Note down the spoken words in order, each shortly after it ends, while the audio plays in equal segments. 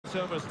it's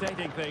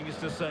overstating things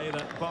to say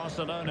that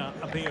Barcelona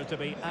appear to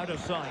be out of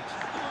sight.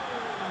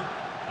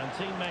 And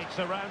teammates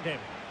around him.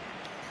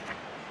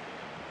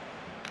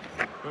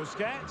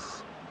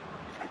 Busquets.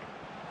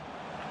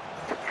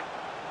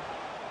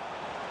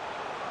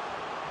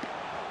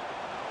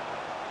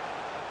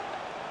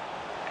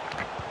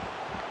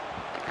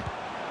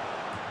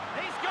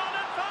 He's gone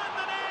and found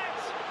the net!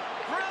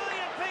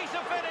 Brilliant piece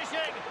of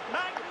finishing!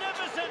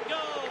 Magnificent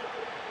goal!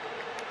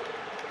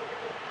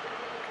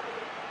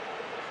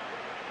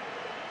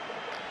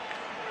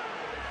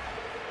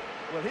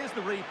 Well, here's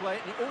the replay,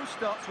 and it all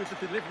starts with the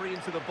delivery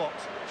into the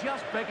box,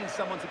 just begging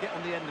someone to get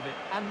on the end of it,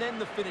 and then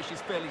the finish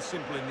is fairly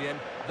simple in the end.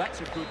 That's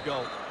a good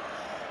goal.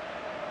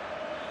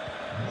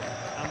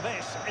 And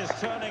this is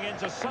turning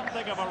into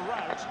something of a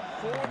rout.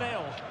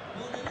 4-0.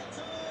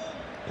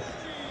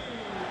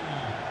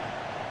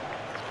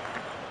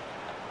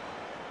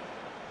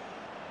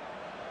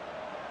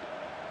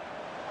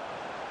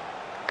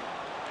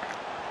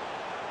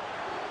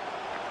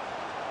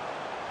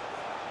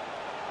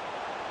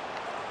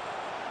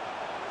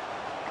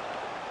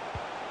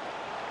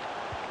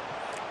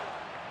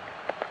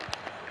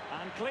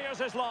 Clears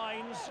his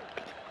lines.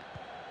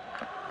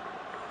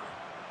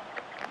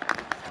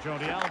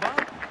 Jordi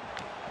Alba.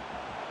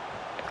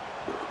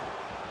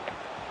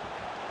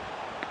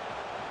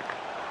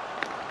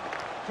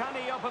 Can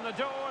he open the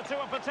door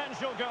to a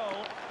potential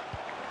goal?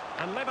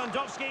 And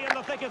Lewandowski in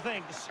the thick of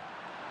things.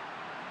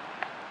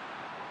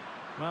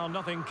 Well,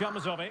 nothing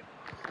comes of it.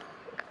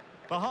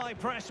 The high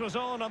press was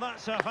on, and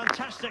that's a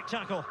fantastic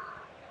tackle.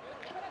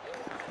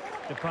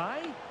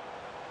 Depay.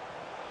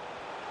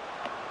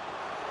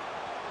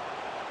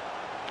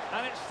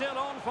 And it's still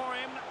on for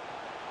him.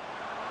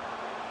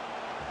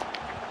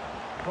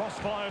 Cross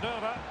fired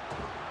over.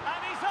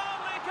 And he's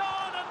only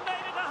gone and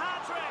made it a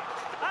hat-trick.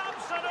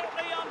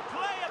 Absolutely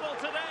unplayable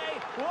today.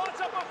 What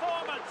a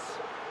performance.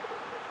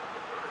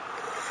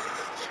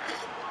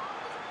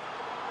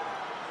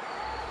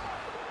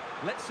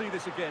 Let's see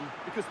this again,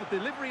 because the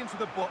delivery into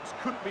the box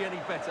couldn't be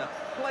any better.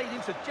 Played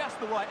into just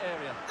the right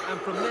area.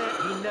 And from there,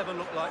 he never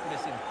looked like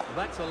missing.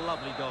 That's a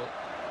lovely goal.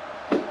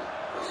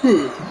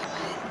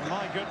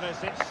 My goodness,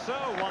 it's so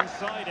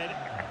one-sided.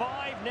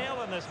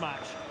 5-0 in this match.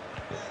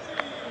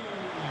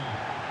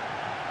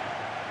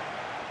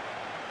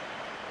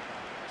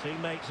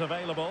 Teammates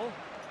available.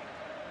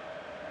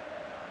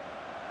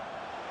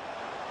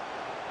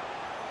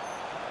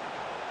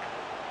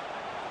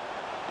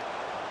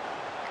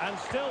 And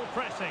still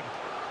pressing.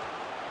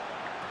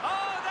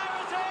 Oh, there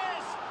it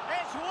is!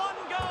 It's one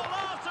goal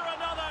after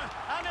another,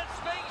 and it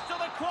speaks to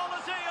the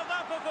quality of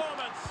that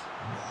performance.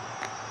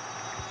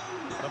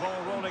 The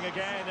ball rolling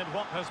again in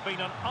what has been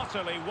an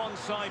utterly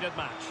one-sided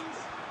match.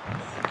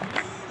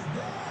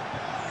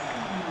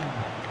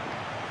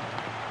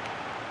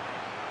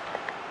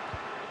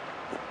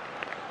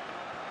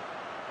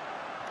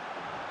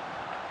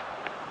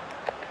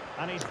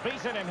 And he's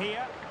beaten him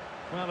here.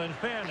 Well, in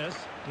fairness,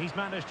 he's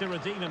managed to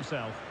redeem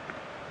himself.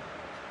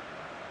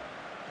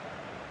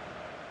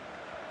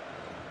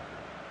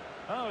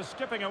 Oh,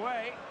 skipping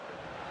away.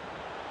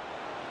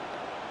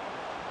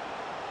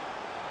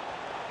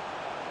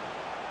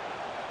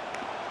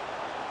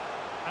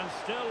 And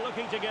still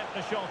looking to get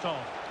the shot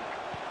off.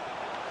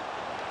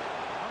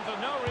 Under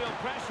no real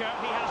pressure,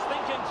 he has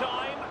thinking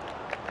time.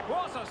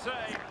 What a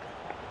save!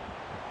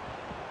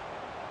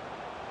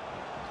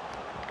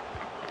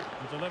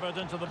 And delivered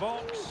into the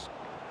box.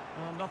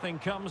 Well, nothing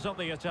comes of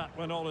the attack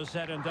when all is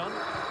said and done.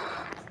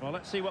 Well,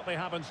 let's see what they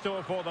have in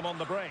store for them on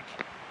the break.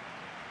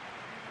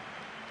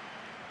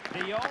 De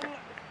Jong.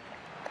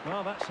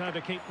 Well, that's how to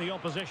keep the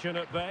opposition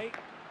at bay.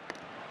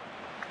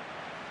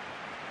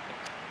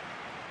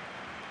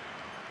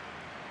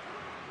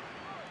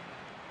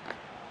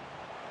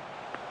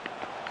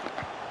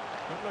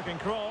 Good-looking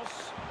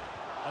cross.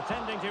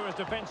 Attending to his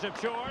defensive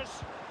chores.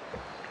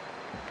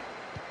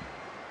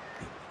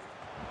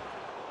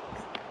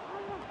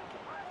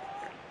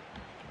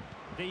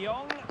 De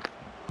Jong.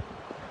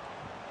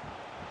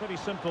 Pretty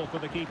simple for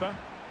the keeper.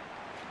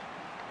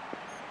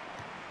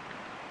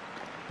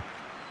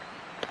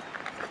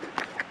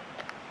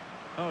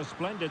 Oh,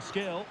 splendid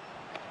skill.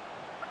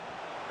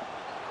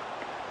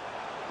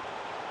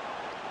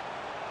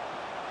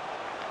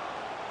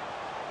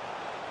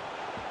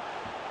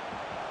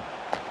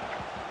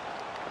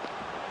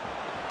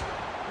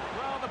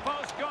 Well, the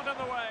post got in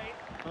the way.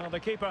 Well, the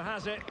keeper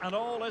has it, and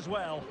all is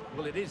well.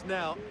 Well, it is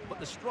now, but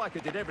the striker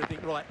did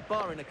everything right,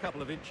 barring a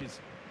couple of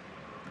inches.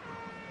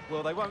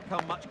 Well, they won't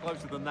come much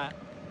closer than that.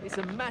 It's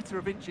a matter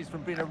of inches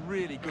from being a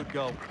really good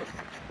goal.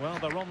 Well,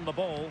 they're on the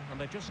ball, and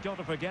they've just got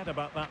to forget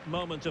about that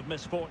moment of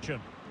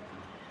misfortune.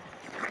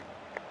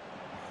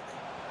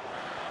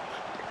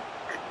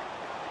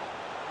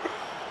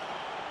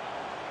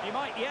 He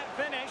might yet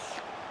finish.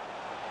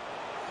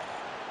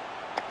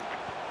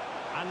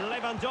 And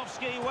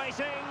Lewandowski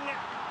waiting.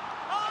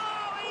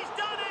 Oh, he's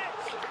done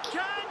it!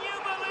 Can you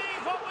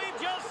believe what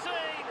we've just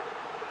seen?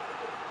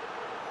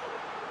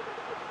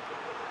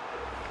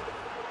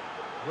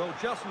 Well,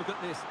 just look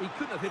at this. He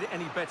couldn't have hit it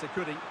any better,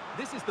 could he?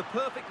 This is the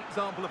perfect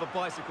example of a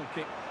bicycle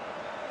kick.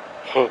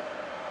 Huh.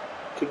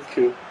 Thank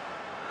you.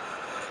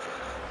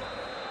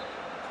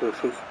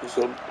 Perfect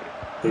example.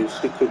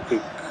 Bicycle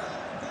kick.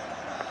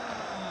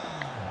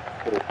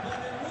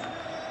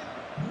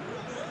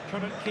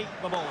 Couldn't keep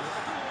the ball.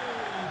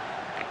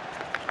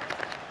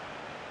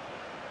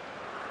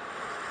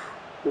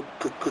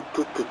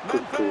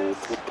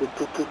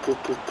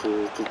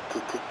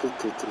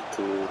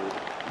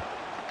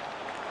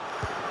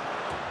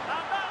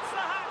 And that's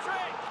the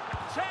hat-trick!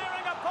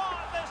 Tearing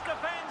apart this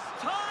defence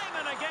time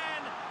and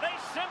again. They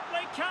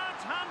simply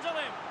can't handle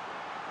him.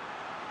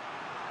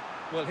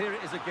 Well, here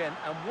it is again,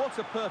 and what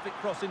a perfect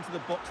cross into the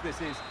box this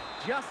is.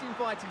 Just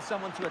inviting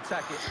someone to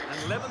attack it, and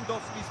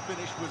Lewandowski's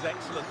finish was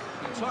excellent.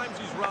 He times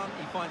his run,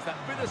 he finds that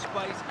bit of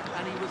space,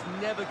 and he was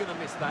never going to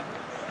miss that.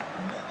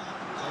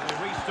 So they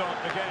restart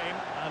the game,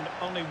 and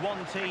only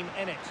one team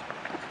in it.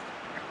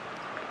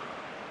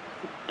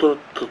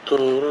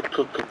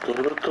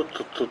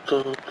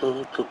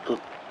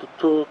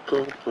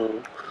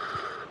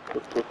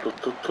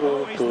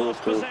 Oh, he's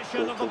lost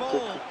possession of the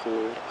ball.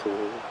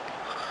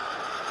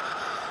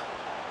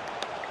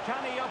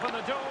 Can he open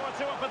the door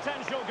to a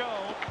potential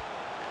goal?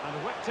 And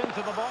whipped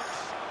into the box.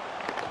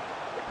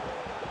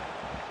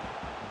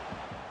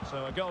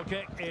 So a goal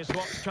kick is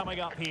what's coming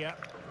up here.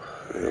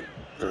 Yep,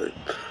 right.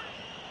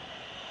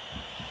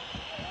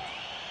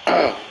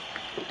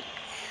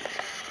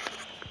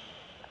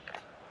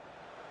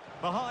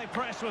 The high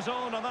press was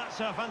on, and that's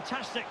a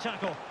fantastic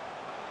tackle.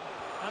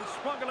 And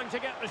struggling to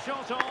get the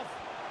shot off.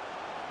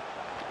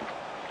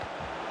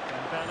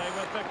 Dembele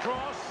with the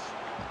cross.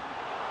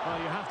 Well,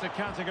 you have to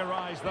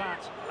categorise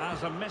that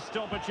as a missed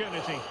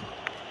opportunity.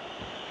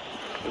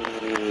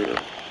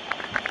 Yeah.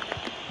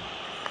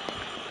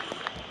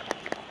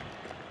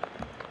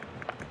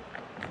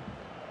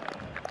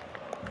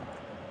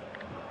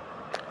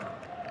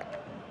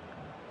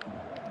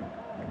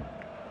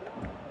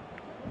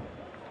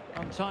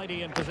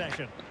 Untidy in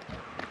possession.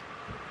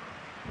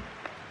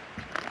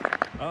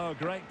 Oh,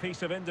 great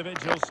piece of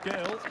individual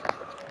skill.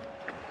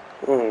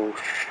 Oh,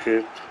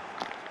 shit.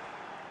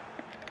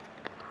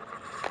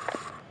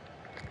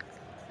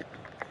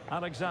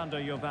 Alexander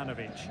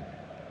Jovanovic.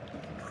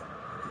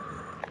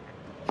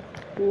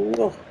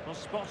 No. Well,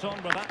 spot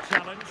on with that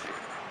challenge.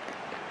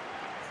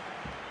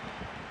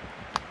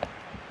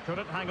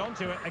 Couldn't hang on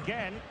to it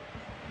again.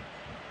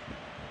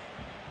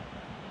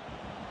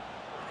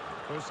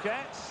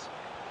 Busquets.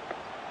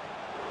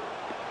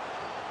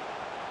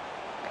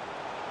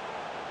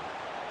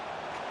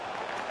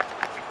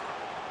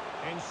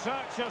 In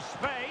search of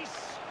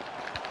space.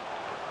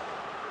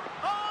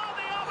 Oh,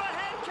 the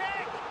overhead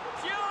kick!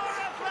 Pure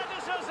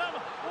athleticism!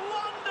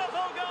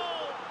 Wonderful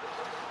goal!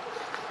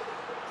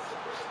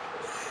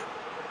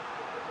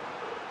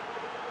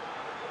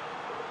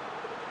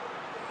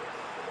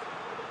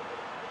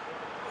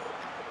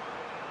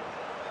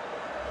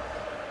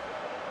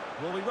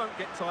 Well, we won't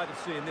get tired of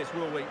seeing this,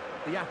 will we?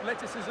 The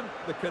athleticism,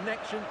 the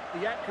connection,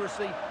 the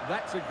accuracy,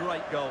 that's a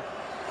great goal.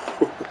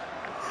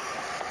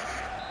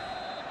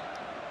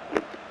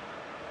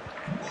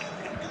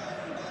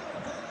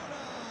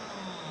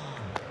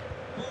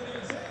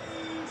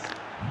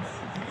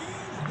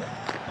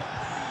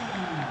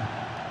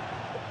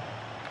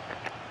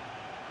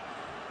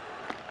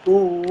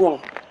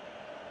 Oh,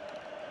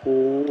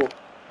 oh,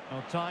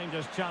 Well, timed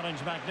his challenge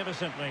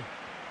magnificently.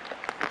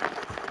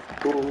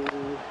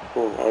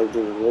 oh, I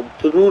don't want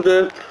to do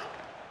that.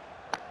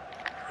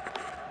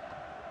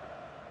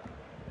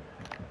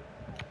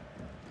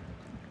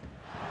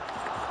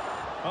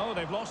 Oh,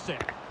 they've lost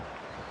it.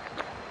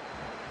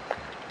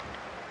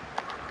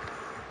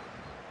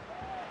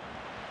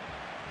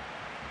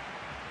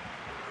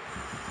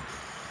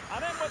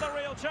 And in with a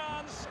real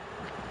chance.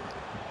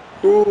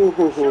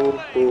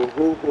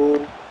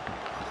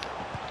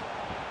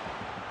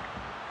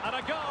 And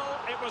a goal.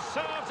 It was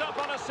served up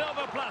on a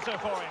silver platter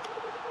for him.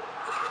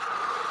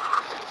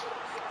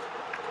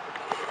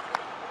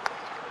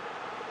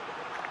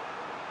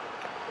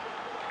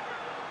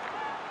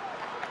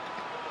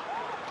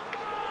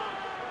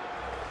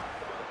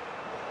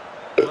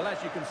 Well,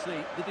 as you can see,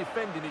 the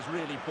defending is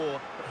really poor,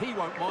 but he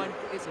won't mind.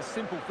 It's a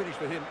simple finish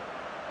for him.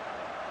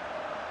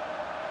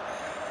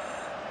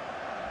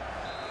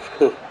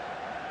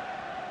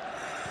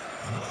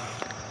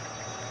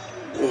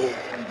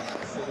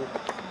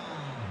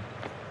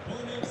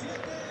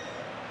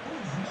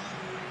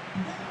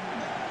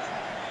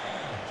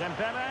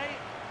 Dembele.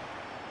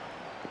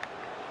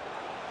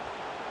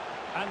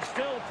 And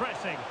still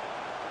pressing.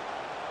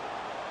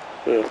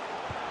 Yeah.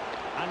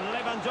 And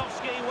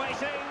Lewandowski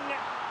waiting.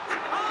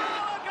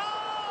 Oh, a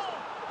goal!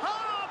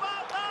 How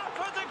about that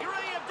for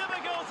degree of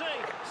difficulty?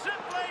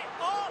 Simply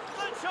off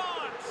the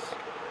charts.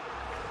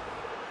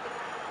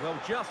 Well,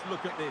 just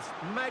look at this.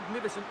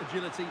 Magnificent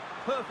agility,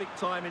 perfect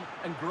timing,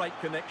 and great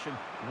connection.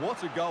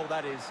 What a goal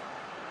that is.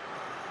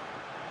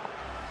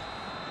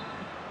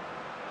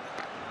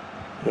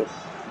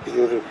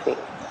 Beautiful.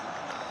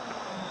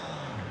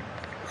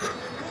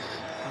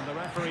 And the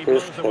referee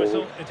First blows the foul.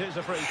 whistle. It is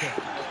a free kick.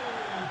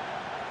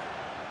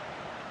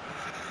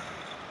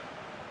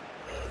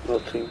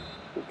 Nothing.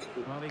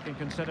 Okay. Well, he can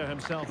consider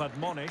himself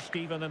admonished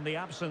even in the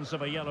absence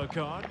of a yellow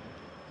card.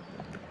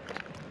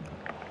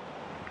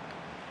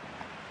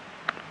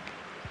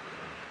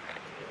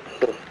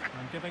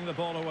 And giving the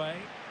ball away.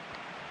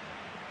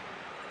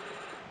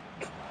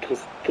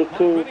 Might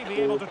really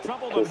be able to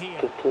trouble them here.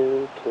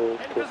 In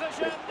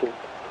position.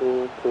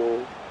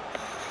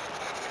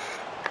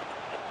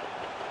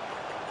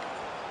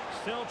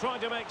 Still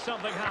trying to make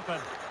something happen.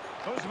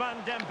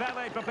 Ousmane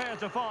Dembele prepared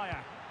to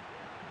fire.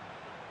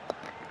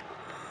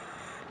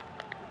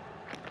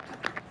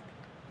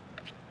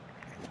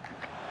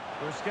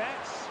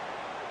 Busquets.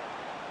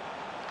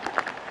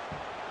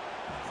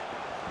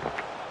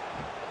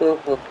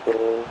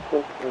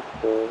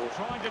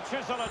 Trying to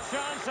chisel a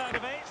chance out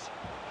of it.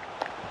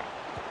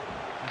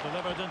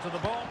 Delivered into the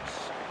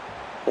box.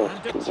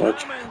 And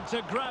determined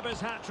to grab his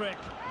hat-trick.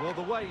 Well,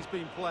 the way he's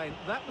been playing,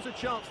 that was a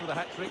chance for the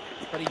hat-trick,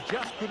 but he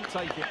just couldn't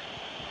take it.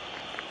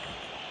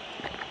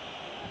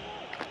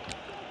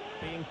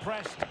 Being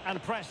pressed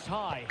and pressed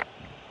high.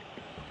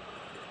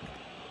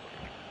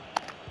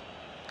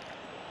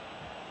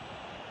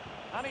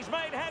 And he's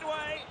made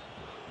headway.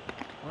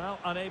 Well,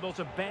 unable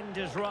to bend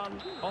his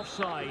run.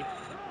 Offside.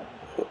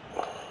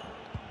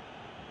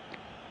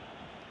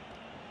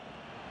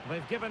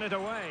 They've given it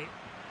away.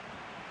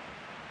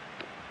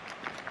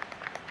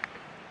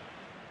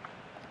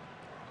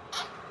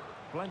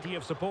 Plenty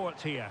of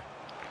support here.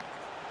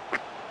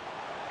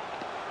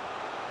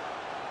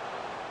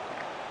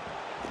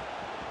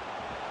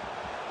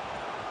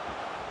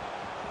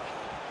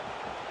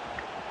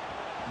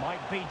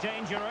 Might be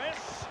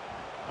dangerous.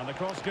 And the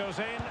cross goes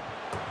in.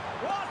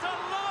 What a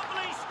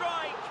lovely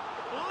strike!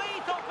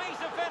 Lethal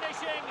piece of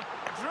finishing.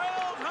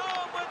 Drilled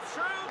home with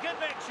true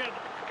conviction.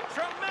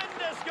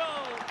 Tremendous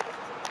goal.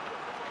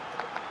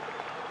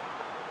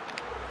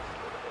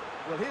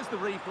 Well, here's the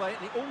replay,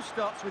 and it all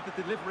starts with the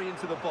delivery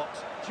into the box.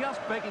 Just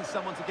begging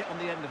someone to get on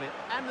the end of it.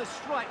 And the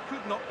strike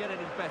could not get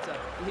any better.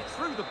 He hit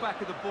through the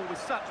back of the ball with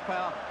such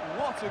power.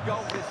 What a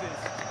goal this is.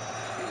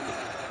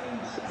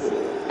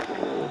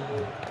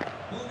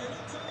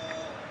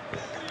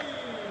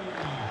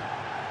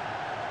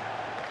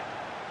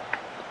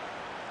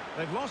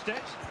 They've lost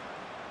it.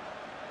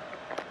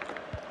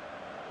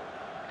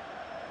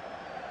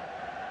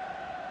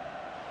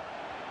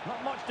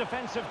 Not much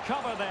defensive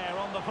cover there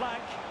on the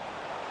flank.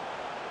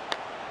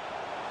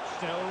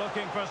 Still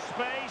looking for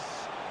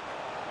space.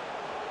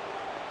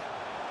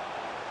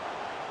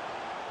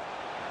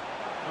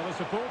 Well, the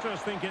supporters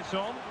think it's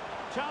on.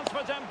 Chance for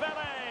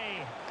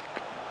Dembele.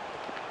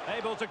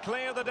 Able to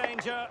clear the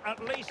danger, at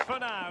least for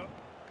now.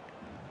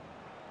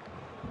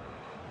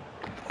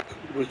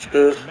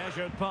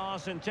 Measured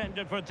pass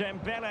intended for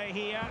Dembele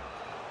here.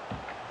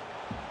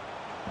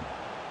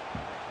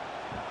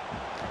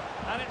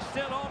 And it's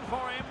still on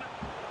for him.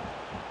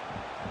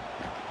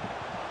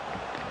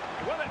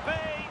 Will it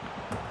be?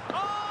 Oh,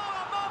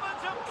 a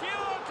moment of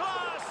pure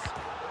class!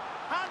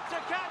 Had to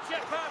catch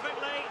it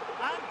perfectly,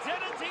 and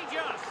didn't he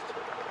just?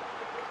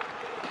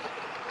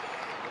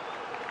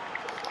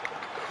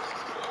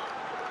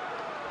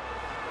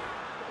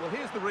 Well,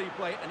 here's the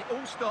replay, and it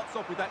all starts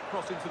off with that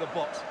cross into the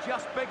box,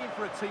 just begging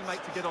for a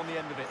teammate to get on the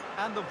end of it.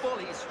 And the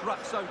volley is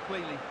struck so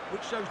cleanly,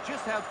 which shows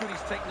just how good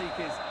his technique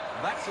is.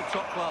 That's a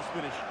top-class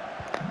finish.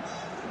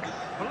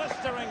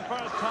 Blistering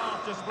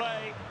first-half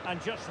display, and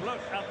just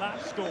look at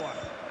that score.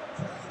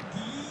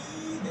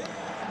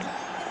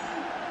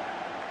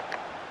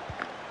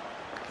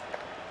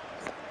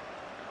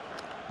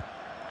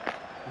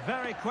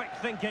 Very quick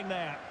thinking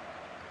there.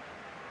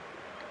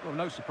 Well,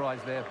 no surprise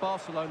there.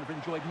 Barcelona have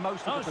enjoyed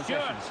most of the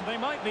Stuart, possession. they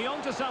might be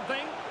onto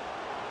something.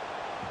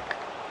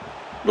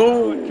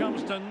 No. It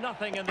comes to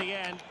nothing in the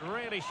end.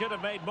 Really should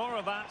have made more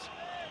of that.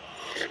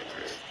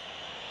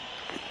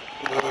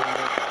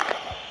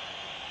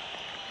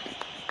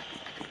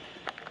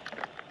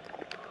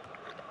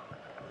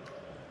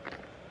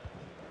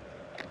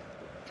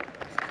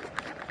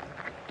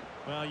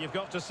 Well, you've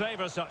got to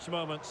savour such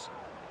moments.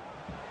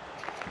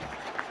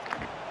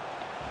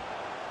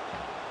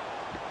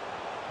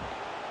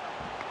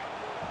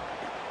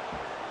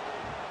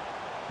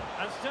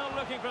 And still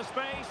looking for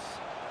space.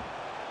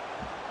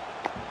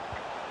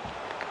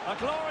 A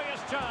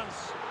glorious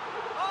chance.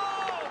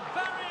 Oh,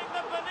 burying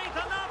them beneath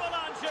an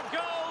avalanche of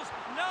goals.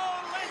 No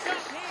let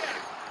up here.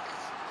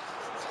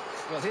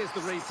 Well, here's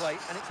the replay,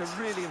 and it's a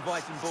really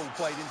inviting ball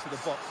played into the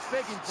box,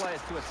 begging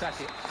players to attack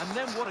it. And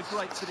then what a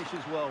great finish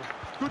as well.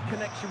 Good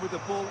connection with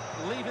the ball,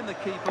 leaving the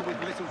keeper with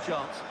little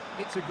chance.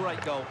 It's a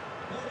great goal.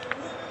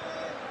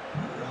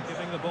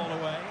 Giving the ball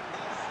away.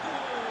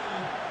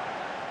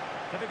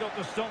 Difficult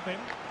to stop him.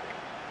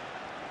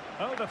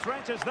 Oh, the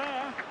threat is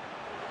there.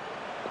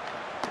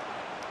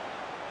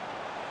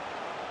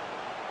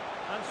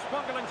 And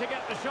struggling to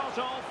get the shot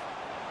off.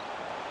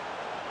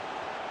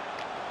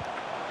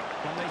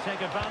 Can they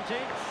take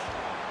advantage?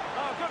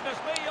 Oh, goodness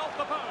me, off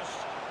the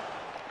post.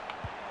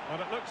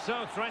 Well, it looks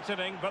so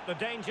threatening, but the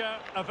danger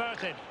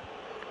averted.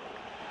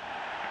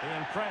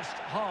 Being pressed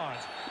hard.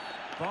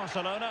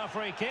 Barcelona, a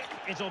free kick.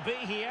 It'll be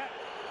here.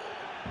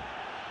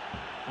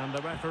 And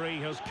the referee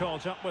has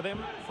caught up with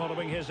him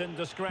following his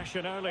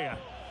indiscretion earlier.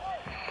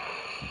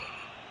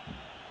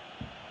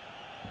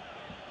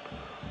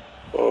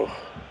 Oh,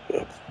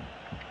 yeah.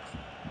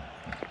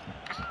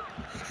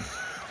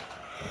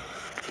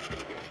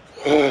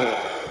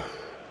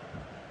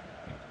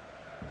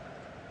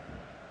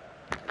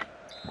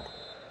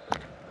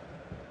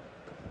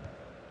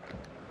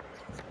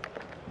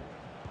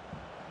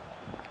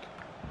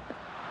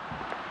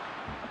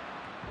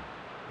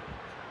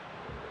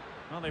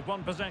 Well, they've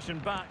won possession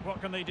back.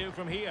 What can they do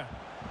from here?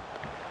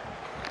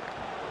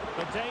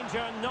 The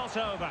danger not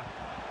over.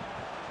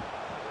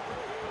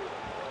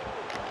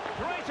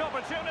 Great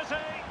opportunity.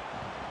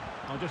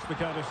 Oh, just the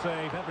kind of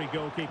save every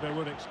goalkeeper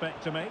would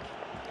expect to make.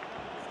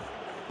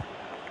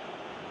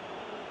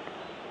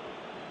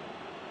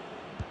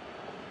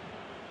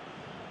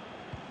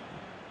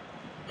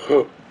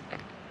 Huh.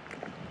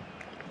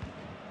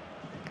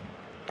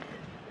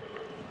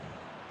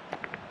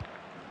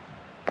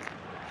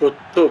 What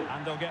the?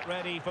 And they'll get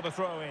ready for the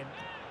throw-in.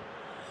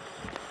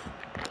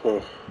 Huh.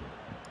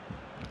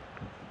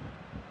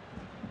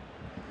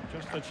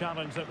 Just the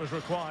challenge that was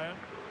required.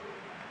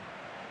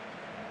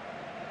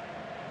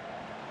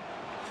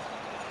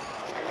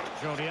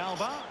 Jordi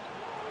Alba.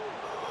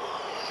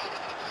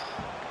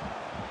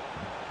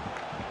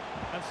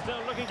 And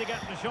still looking to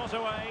get the shot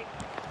away.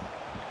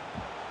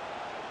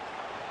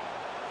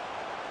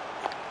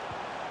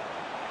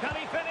 Can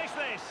he finish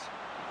this?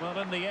 Well,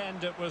 in the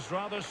end, it was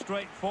rather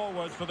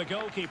straightforward for the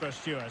goalkeeper,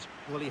 Stuart.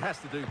 Well, he has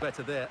to do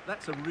better there.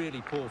 That's a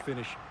really poor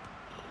finish.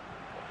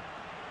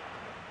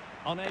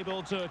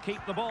 Unable to keep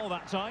the ball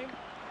that time.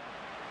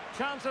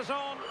 Chances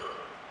on.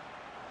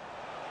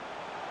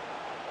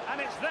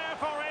 And it's there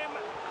for him.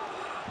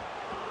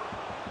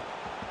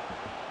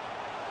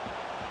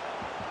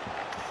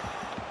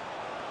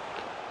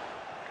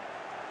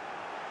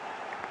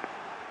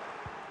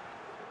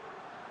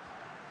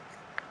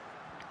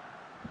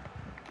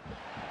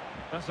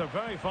 That's a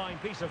very fine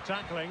piece of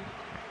tackling.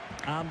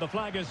 And the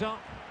flag is up.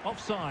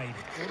 Offside.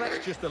 Well,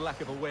 that's just a lack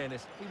of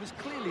awareness. He was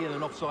clearly in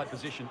an offside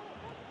position.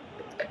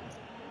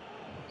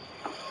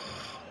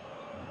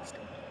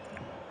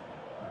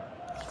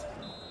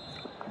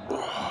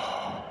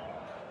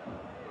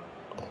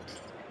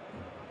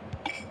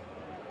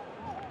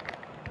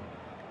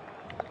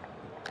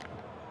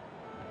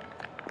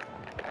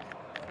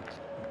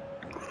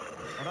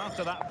 And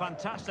after that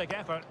fantastic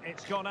effort,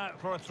 it's gone out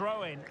for a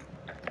throw-in.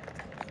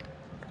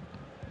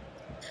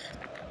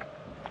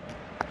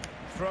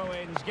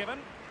 Throw-ins given.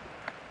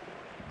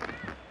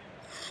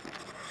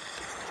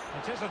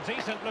 It is a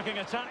decent-looking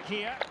attack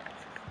here.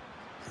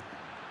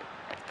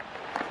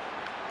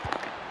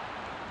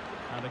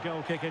 And a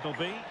goal kick it'll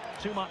be.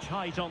 Too much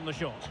height on the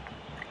shot.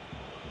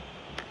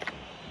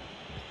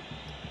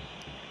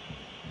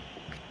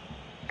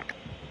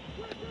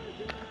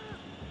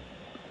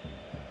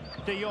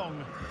 De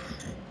Jong.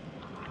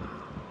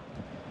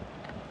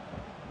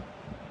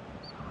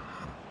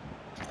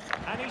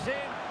 And he's in.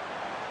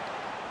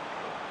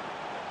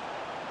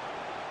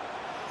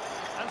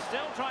 And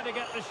still trying to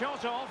get the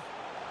shot off.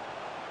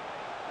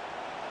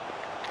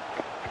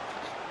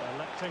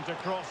 Electing to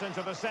cross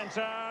into the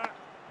centre.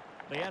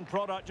 The end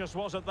product just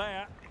wasn't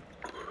there.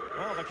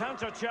 Well, the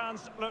counter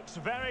chance looks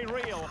very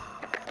real.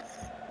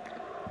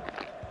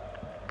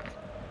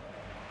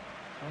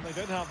 Well, they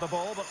did have the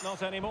ball, but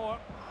not anymore.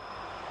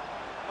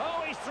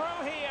 Oh, he's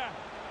through here.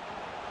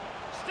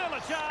 Still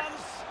a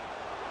chance.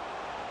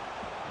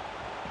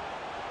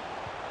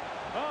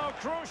 Oh,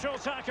 crucial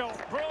tackle.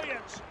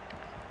 Brilliant.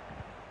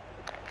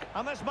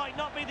 And this might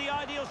not be the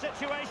ideal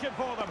situation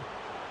for them.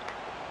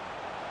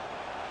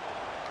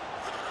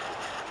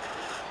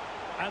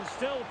 And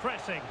still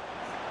pressing.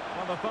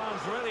 Well, the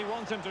fans really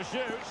want him to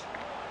shoot.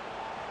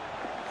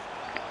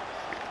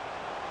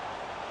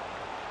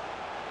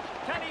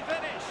 Can he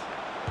finish?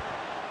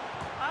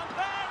 And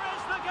there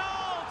is the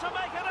goal to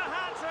make it a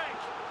hat-trick.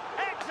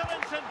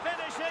 Excellence in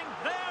finishing,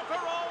 there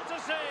for all to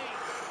see.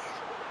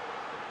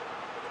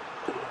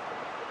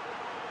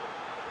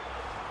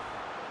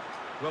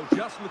 Well,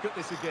 just look at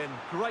this again.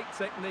 Great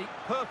technique,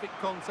 perfect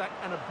contact,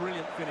 and a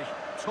brilliant finish.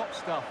 Top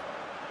stuff.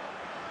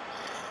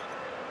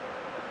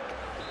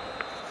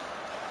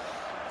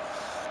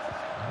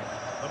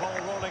 The ball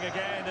rolling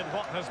again in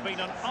what has been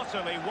an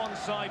utterly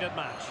one-sided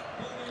match.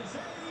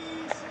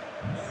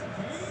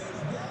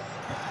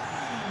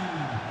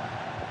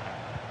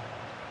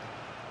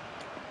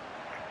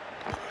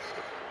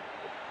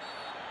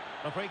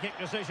 The free kick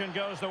decision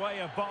goes the way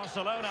of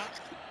Barcelona.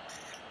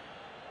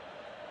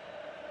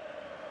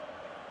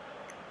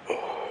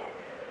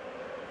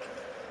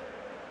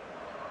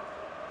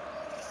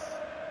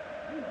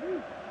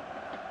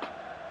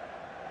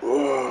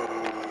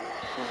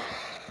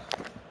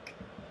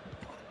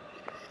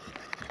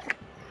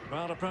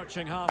 Well,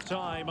 approaching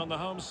half-time on the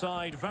home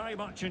side, very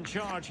much in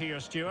charge here,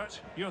 Stuart.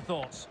 Your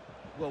thoughts?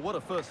 Well, what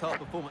a first-half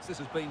performance this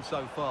has been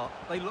so far.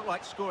 They look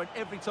like scoring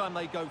every time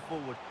they go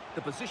forward.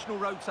 The positional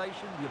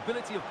rotation, the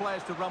ability of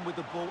players to run with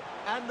the ball,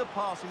 and the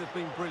passing have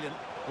been brilliant.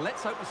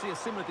 Let's hope to see a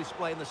similar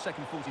display in the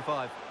second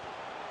 45.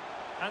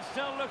 And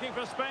still looking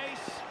for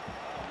space.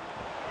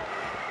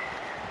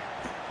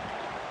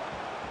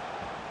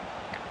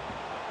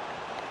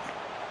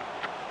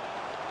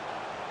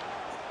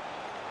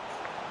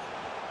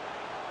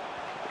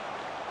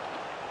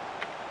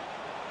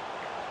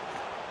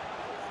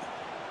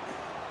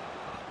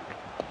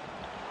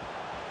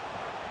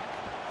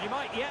 He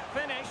might yet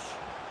finish.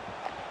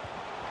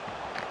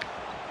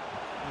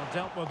 Well,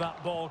 dealt with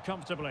that ball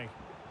comfortably.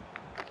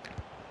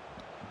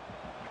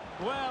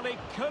 Well, he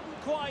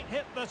couldn't quite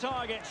hit the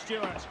target,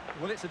 Stuart.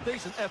 Well, it's a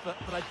decent effort,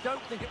 but I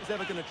don't think it was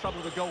ever going to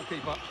trouble the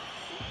goalkeeper.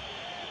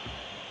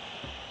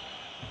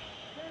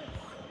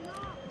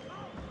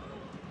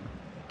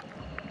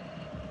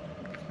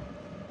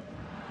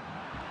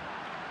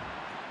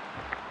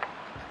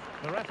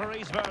 The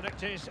referee's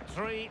verdict is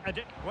 3.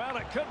 Well,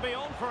 it could be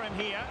on for him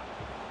here.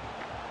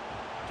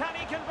 Can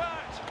he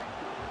convert?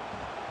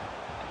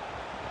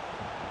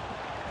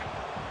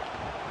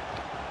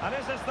 And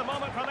is this the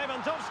moment for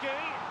Lewandowski?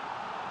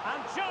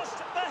 And just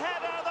the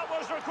header that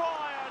was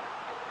required.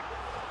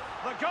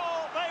 The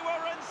goal they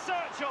were in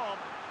search of.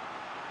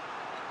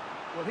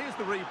 Well, here's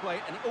the replay,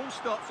 and it all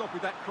starts off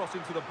with that cross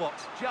into the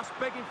box, just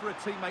begging for a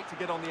teammate to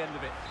get on the end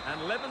of it.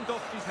 And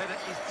Lewandowski's header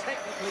is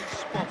technically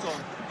spot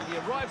on. He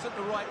arrives at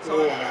the right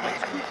time,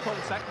 makes good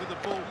contact with the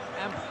ball,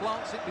 and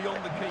plants it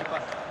beyond the keeper.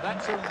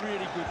 That's a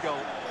really good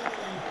goal.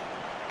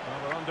 Well,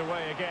 we're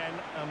underway again,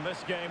 and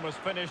this game was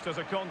finished as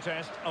a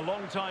contest a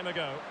long time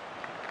ago.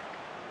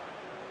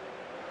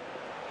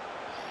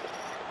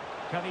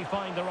 Can he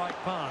find the right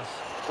pass?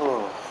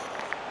 Oh.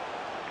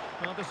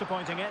 Well,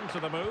 disappointing end to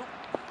the move.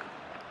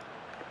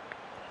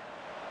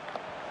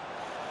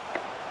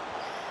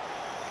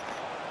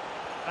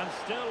 And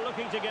still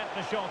looking to get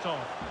the shot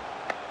off.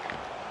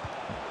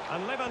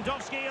 And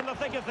Lewandowski in the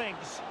thick of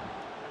things.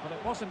 But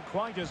it wasn't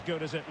quite as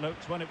good as it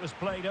looked when it was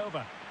played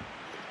over.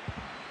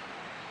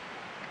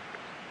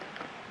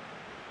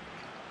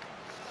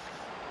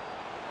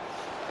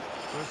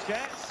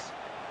 Busquets.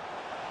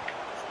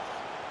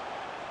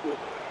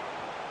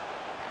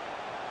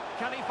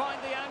 Can he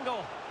find the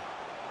angle?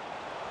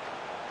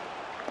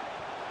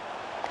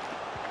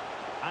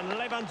 And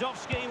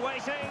Lewandowski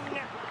waiting.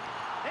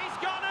 He's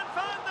gone and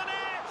found the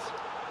net!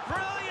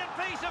 Brilliant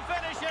piece of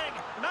finishing!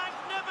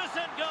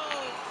 Magnificent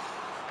goal!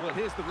 Well,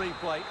 here's the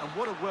replay, and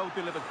what a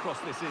well-delivered cross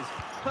this is.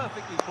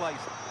 Perfectly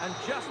placed. And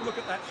just look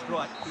at that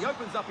strike. He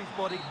opens up his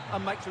body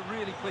and makes a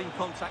really clean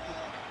contact.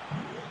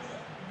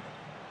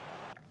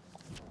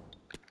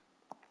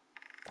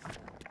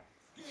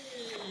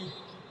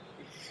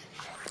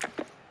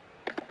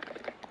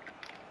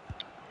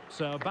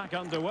 So back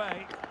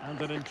underway,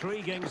 and an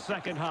intriguing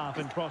second half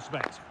in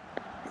prospect.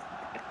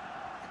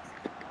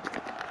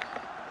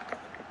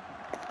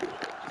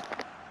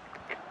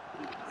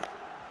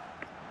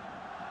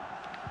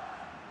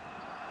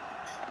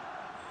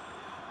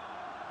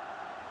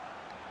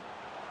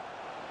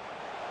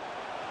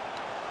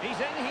 He's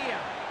in here.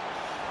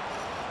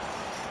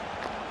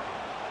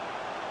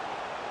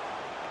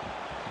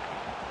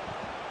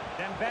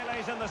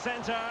 Dembele's in the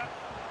centre.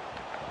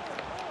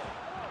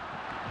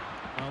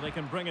 Well, they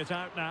can bring it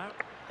out now.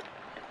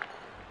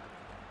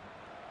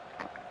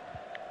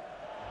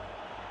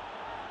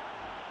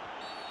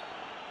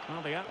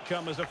 Well, the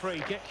outcome is a free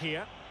kick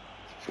here.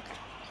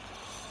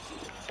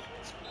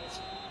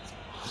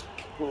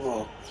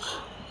 Oh.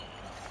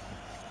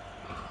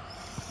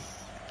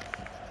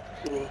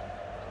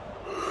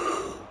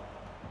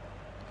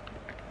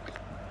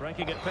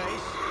 Breaking at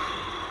pace.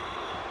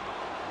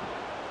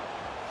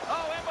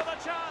 Oh, in with a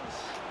chance.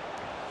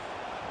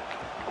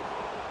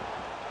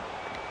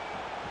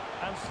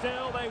 And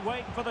still they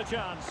wait for the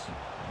chance.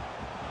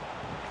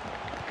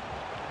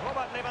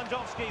 Robert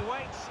Lewandowski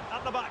waits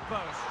at the back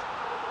post.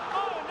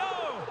 Oh,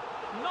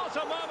 no! Not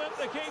a moment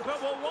the keeper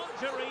will want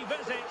to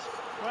revisit.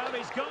 Well,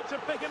 he's got to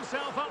pick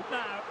himself up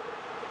now.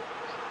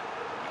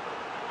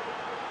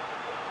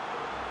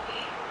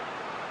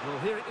 Well,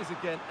 here it is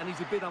again, and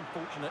he's a bit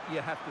unfortunate,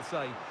 you have to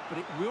say. But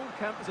it will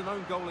count as an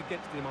own goal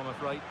against him, I'm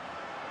afraid.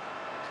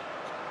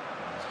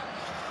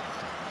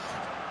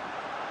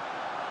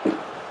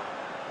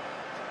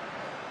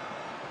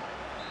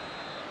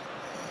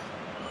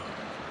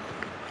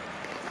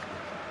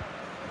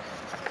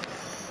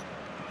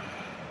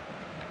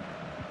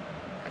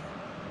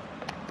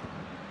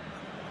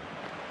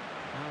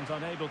 And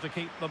unable to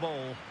keep the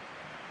ball.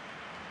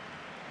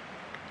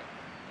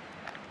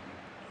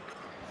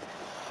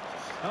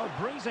 Oh,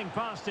 breezing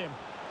past him.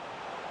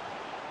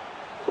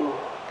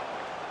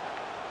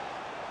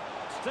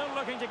 Still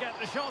looking to get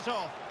the shot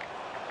off.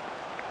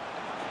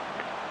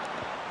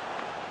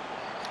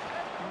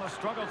 Well, a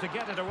struggle to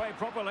get it away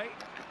properly.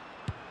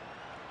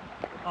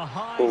 A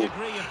high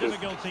degree of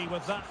difficulty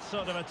with that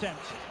sort of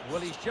attempt.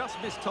 Well, he's just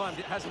mistimed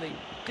it, hasn't he?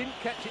 Didn't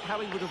catch it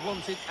how he would have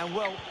wanted, and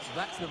well,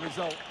 that's the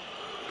result.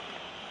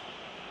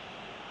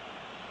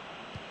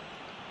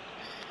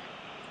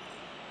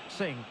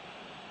 passing.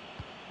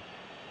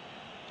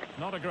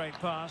 Not a great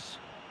pass.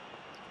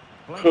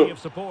 Plenty of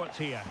support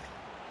here.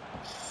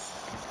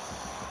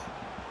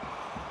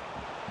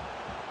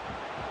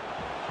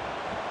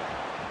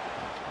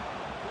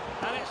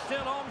 And it's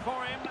still on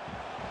for him.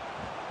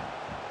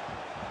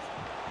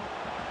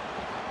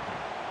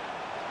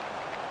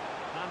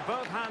 And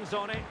both hands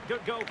on it.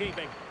 Good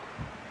goalkeeping.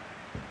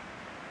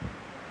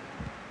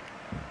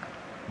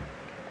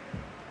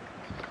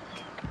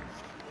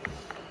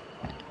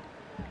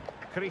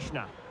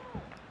 Krishna.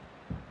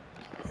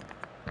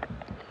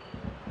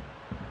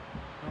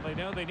 Well, they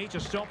know they need to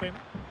stop him.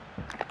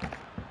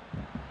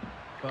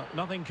 But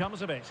nothing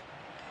comes of it.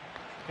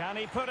 Can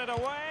he put it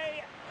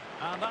away?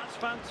 And that's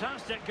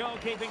fantastic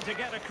goalkeeping to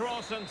get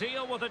across and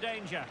deal with the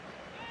danger.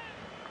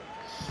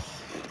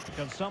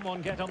 Can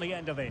someone get on the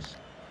end of this?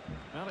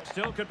 Well, it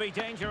still could be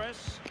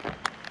dangerous.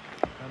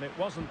 And it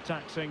wasn't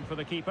taxing for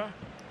the keeper.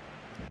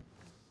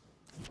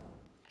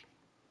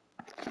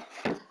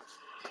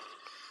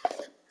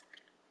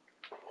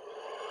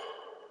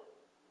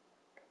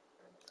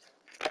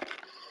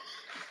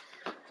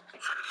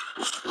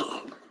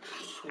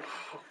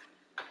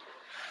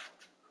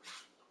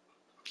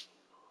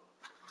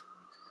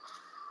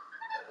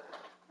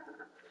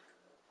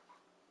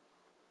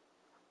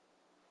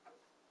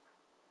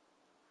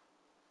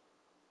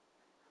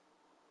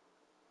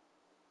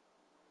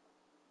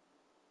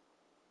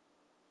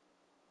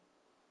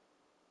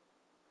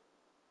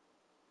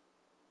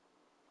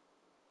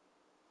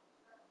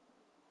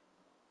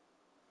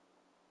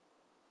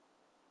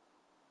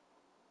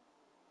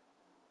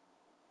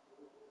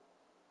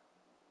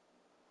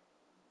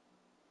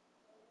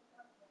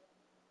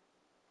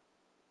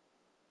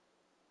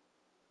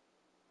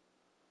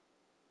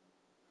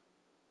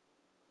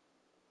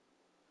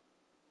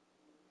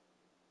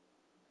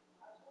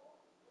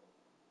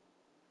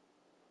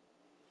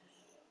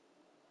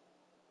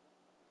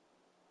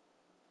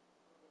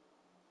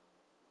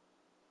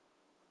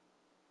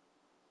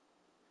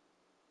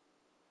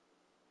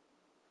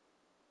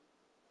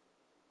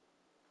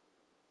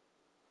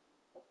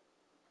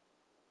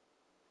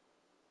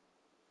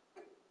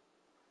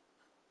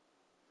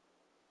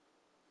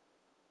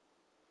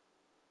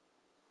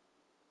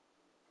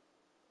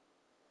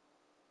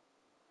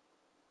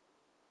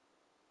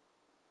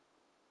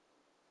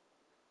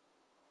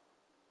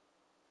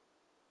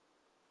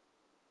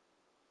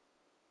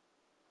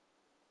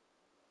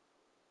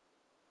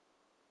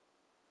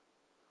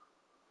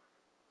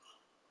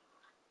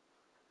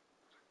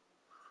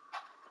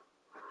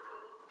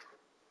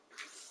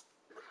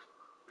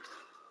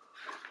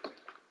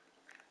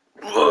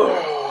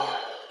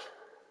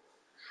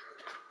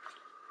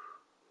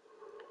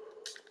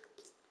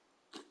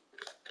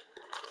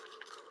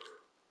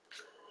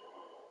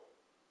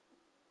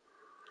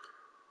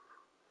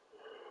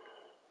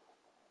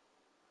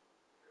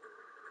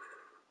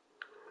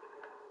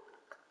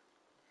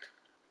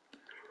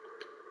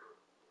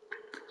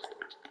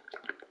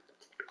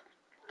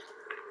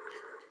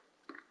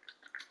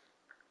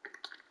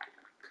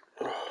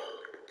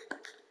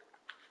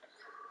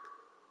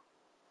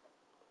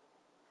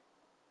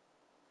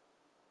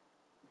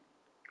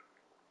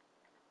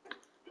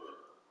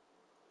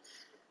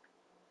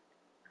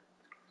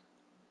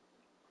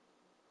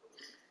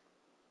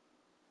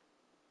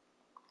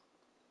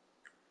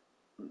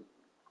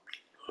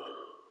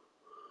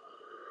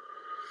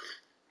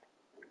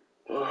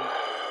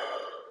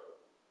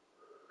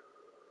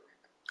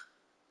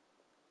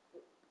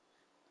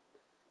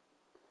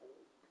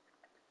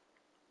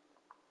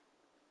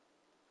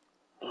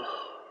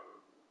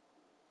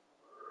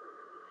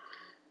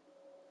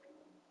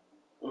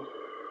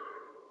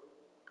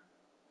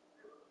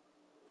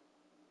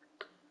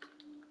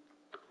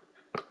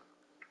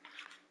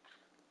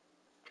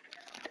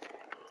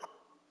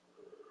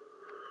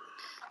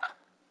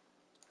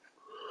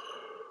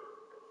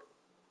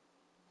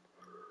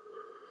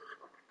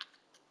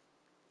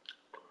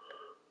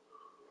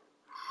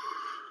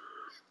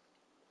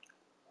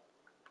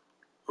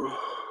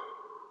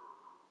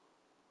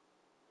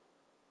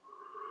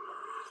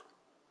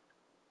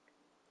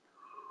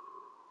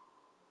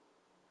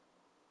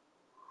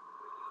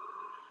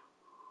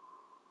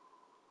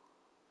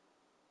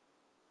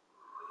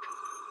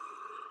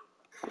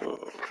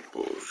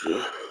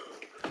 Boże.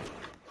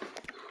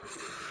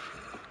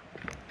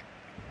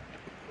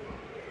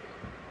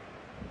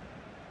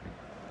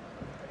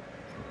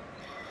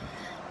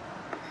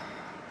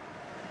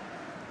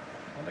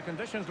 And the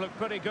conditions look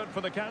pretty good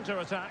for the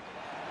counter-attack.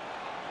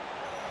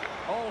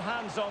 All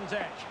hands on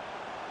deck.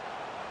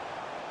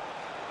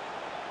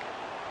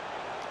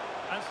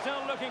 And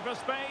still looking for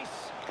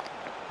space.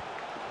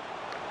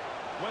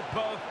 With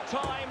both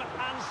time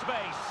and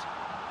space.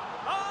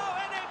 Oh,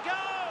 in it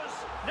goes!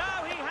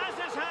 Now he has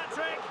his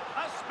hat-trick.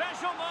 A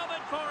special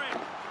moment for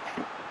him.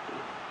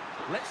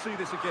 Let's see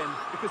this again,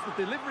 because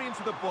the delivery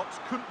into the box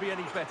couldn't be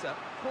any better.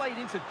 Played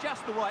into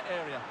just the right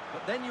area.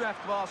 But then you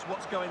have to ask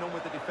what's going on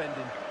with the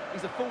defending.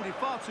 He's afforded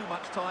far too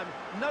much time,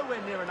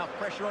 nowhere near enough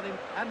pressure on him,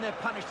 and they're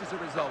punished as a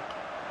result.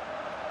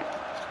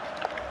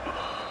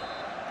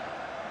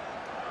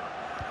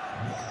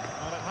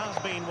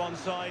 been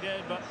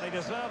one-sided, but they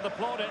deserve the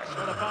plaudits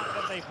for the fact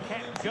that they've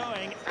kept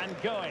going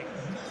and going.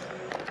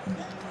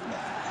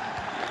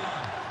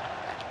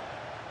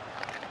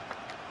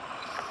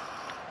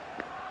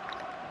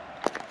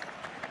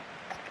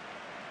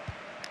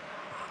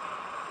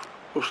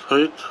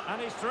 Offside.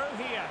 And he's through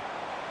here.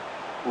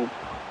 Oh.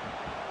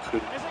 Okay.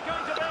 Is it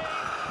going to be?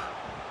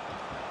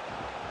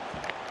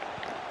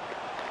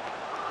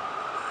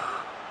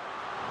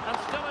 And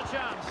still a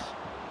chance.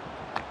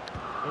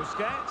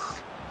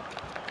 Busquets.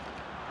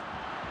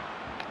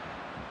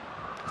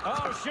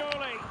 Oh,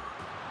 surely.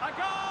 A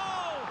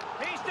goal!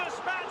 He's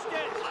dispatched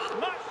it,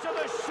 much to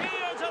the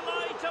sheer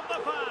delight of the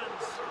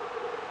fans.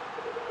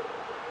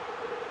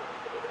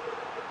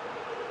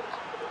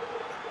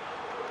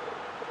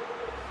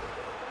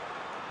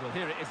 Well,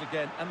 here it is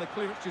again, and the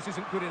clearance just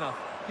isn't good enough.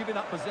 Giving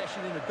up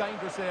possession in a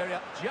dangerous area,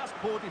 just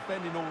poor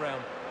defending all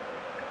round.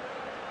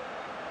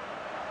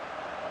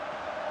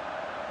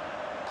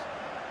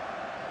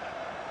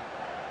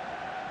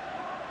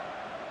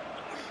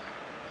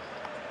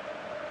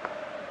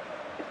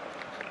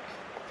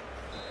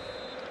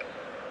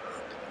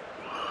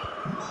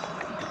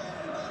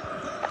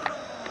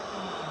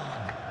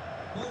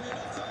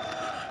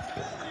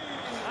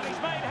 And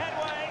he's made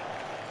headway.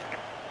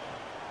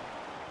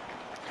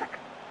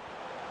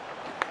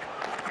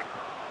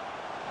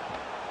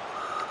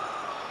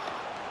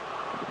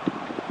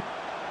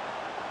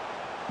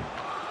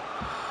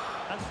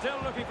 And still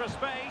looking for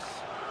space.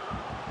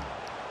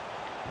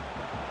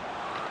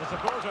 The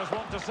supporters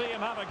want to see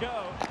him have a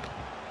go.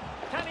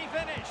 Can he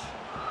finish?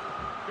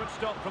 Good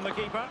stop from the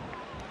keeper.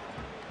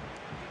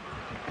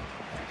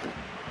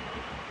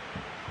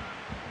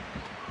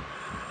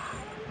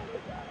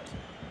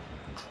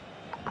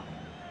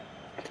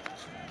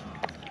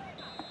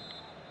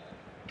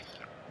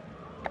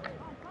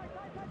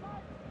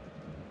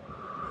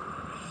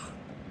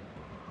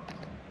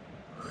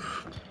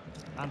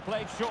 And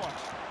played short.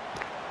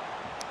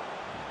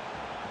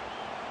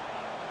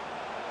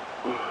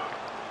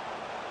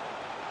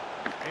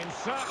 In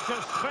search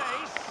of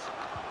space.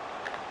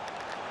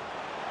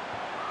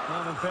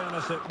 Well, in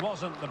fairness, it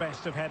wasn't the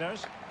best of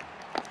headers.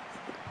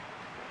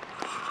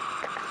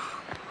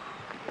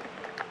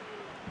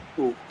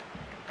 Oh.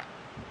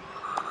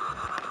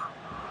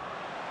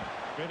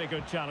 Really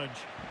good challenge.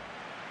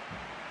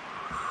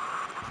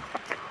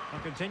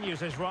 And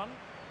continues his run.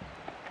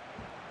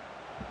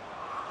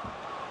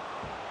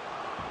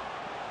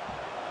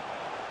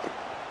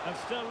 And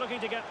still looking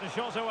to get the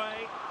shot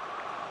away.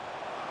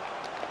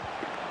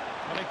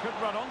 Well, he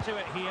could run onto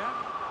it here.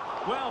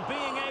 Well,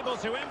 being able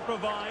to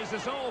improvise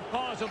is all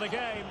part of the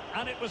game,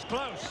 and it was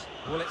close.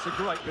 Well, it's a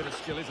great bit of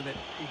skill, isn't it?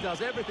 He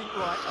does everything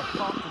right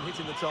apart from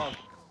hitting the target.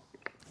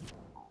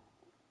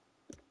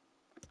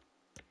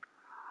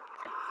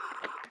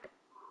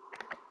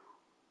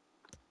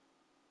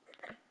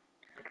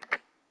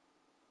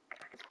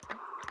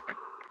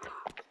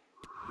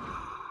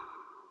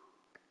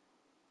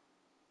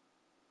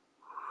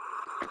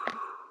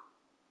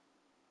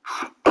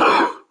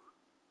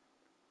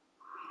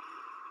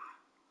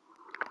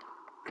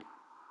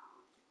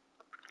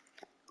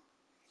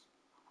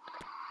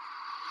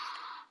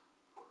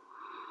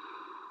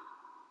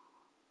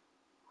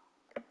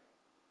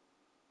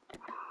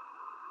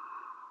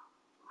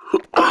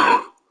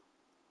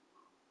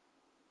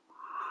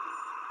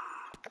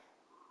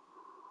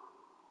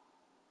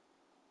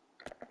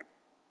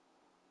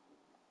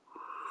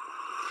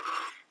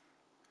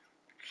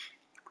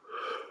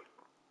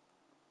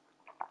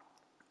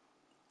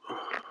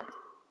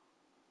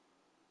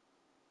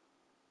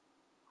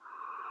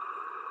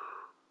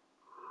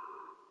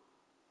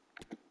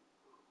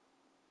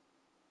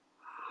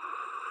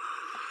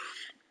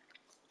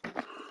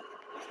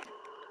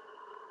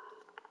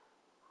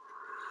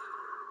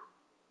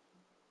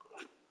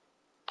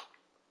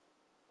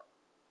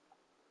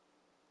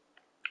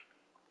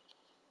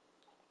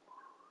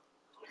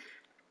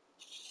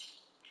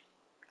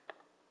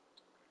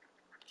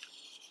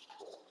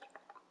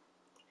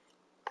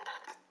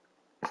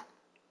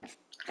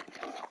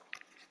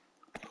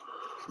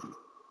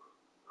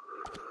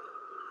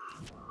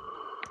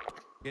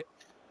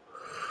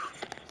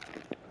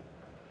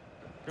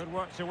 Good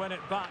work to win it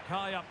back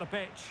high up the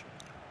pitch.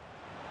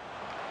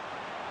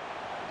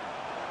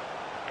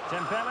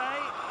 Dembele.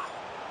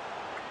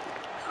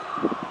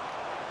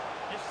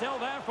 It's still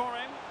there for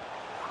him.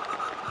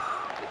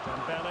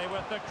 Dembele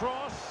with the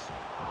cross.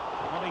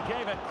 Well, he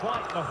gave it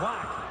quite the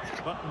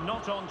whack, but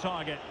not on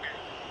target.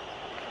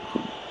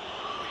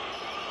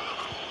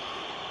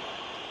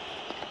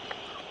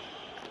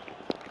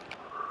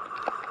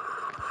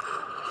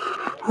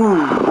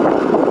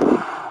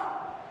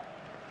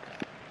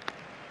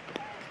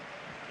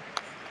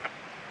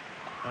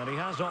 And he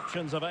has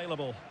options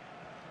available.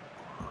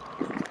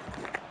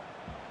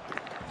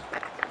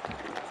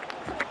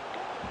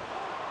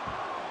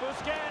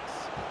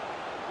 Busquets.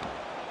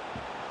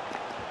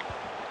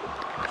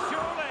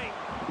 Surely.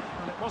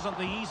 Well, it wasn't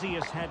the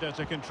easiest header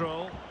to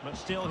control, but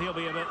still he'll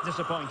be a bit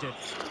disappointed.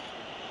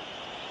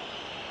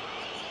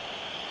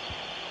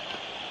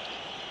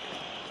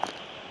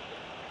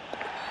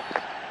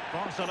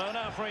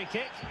 Barcelona free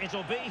kick.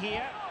 It'll be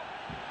here.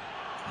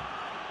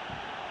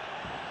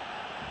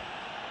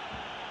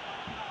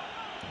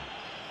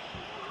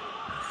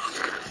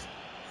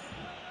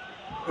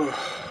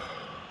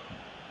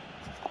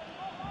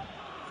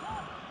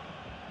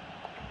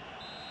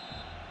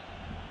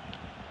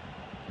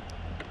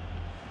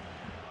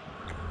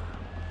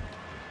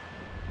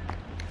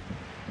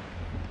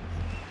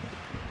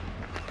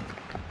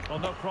 Well,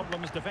 no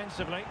problems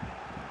defensively.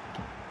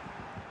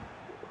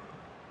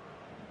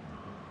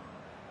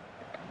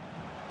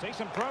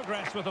 Decent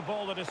progress with the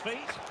ball at his feet.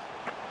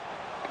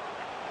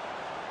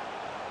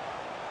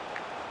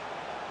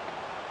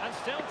 And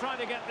still trying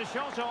to get the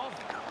shot off.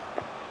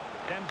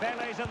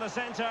 Dembele's in the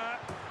centre.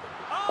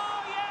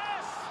 Oh,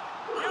 yes!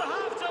 You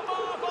have to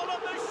marvel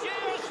at the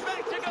sheer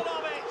spectacle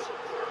of it.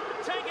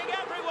 Taking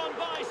everyone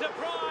by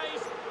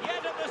surprise,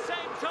 yet at the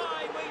same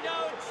time we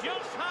know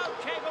just how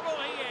capable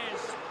he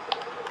is.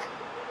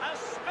 A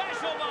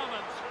special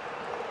moment.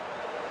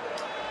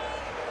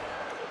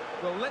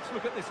 Well, let's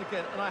look at this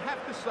again, and I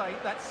have to say,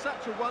 that's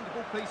such a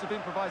wonderful piece of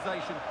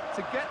improvisation.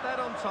 To get that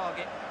on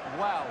target,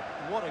 wow,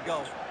 what a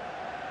goal.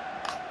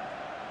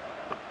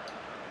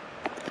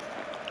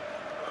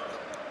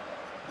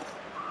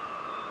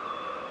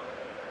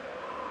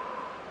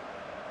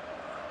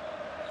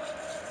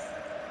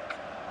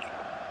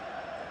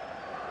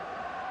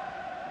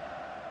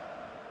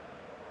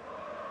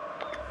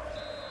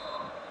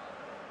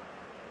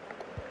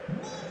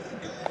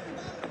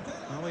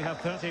 Well, we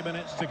have 30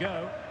 minutes to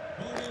go.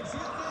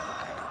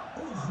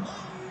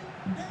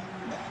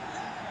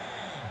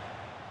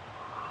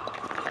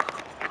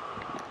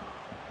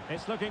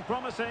 It's looking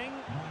promising.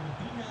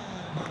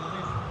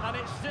 And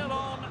it's still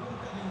on.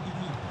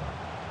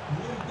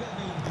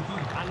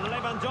 And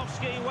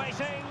Lewandowski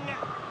waiting.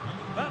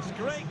 That's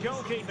great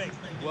goalkeeping.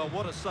 Well,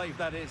 what a save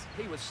that is.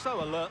 He was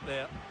so alert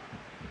there.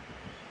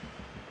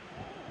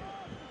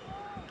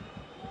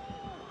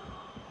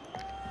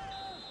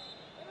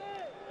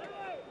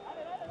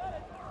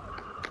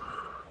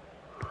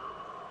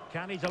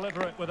 Can he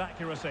deliver it with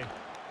accuracy?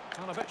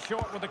 Well, a bit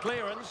short with the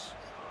clearance.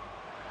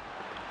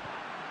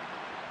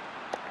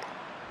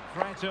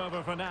 Threat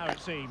over for now, it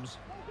seems.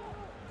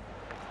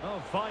 Oh,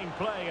 fine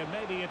play, and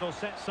maybe it'll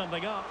set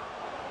something up.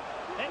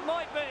 It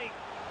might be.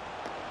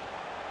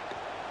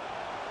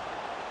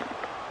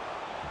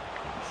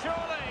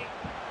 Surely.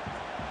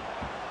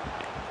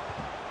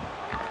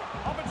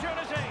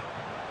 Opportunity.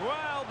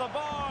 Well, the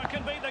bar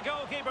can be the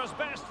goalkeeper's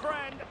best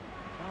friend.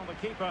 Well,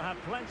 the keeper had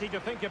plenty to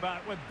think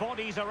about with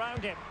bodies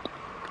around him.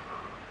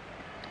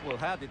 Well,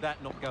 how did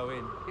that not go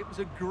in? It was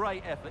a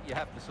great effort, you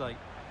have to say.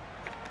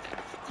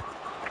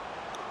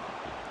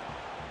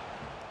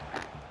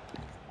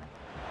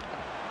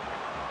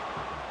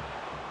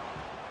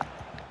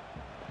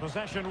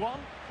 Possession one.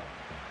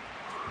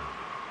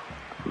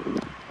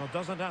 Well,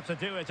 doesn't have to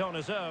do it on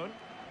his own.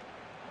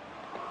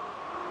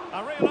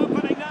 A real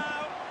opening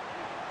now.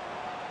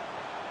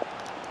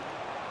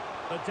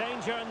 The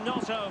danger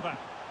not over.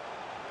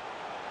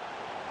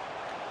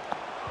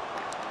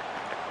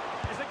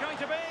 Is it going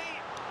to be?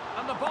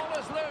 And the ball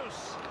is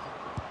loose.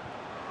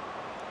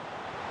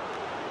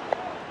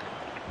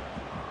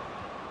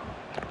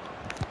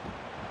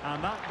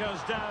 And that goes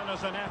down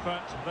as an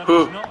effort that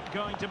is not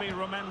going to be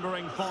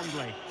remembering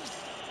fondly.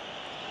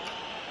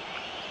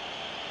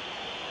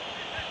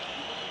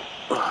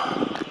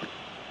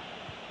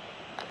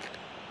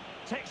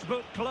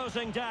 Textbook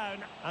closing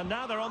down, and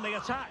now they're on the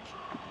attack.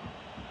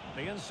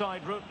 The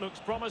inside route looks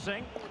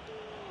promising.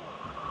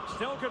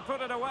 Still could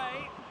put it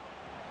away.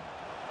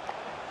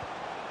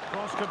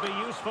 Cross could be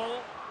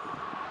useful.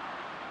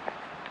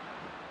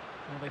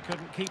 Well, they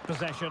couldn't keep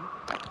possession.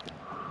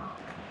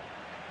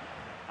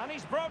 And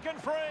he's broken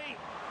free.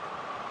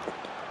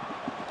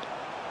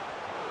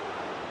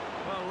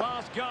 Well,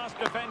 last gasp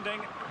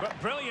defending, but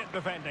brilliant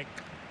defending.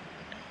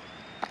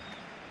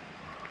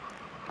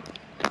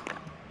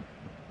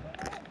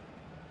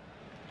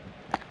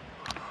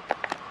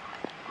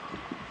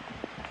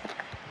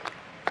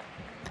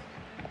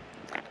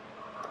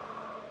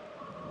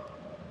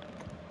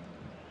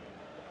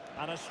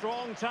 And a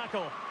strong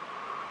tackle.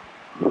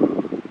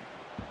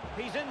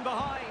 He's in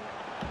behind.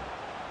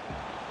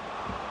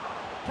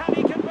 Can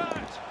he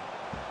convert?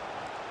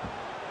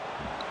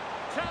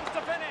 Chance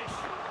to finish.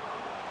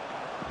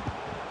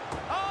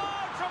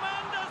 Oh,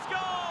 tremendous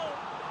goal!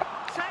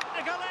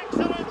 Technical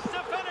excellence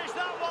to finish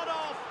that one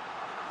off.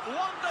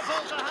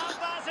 Wonderful to have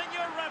that in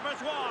your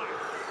repertoire.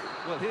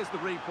 Well, here's the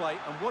replay,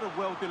 and what a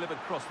well-delivered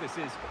cross this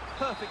is.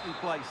 Perfectly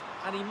placed,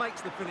 and he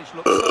makes the finish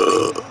look so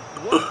easy.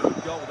 What a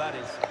good goal that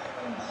is.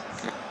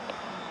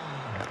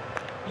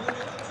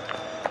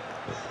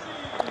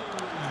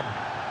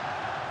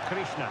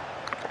 Krishna.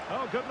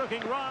 Oh,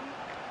 good-looking run.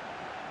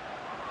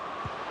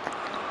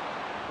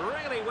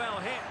 Really well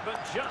hit, but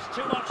just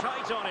too much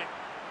height on it.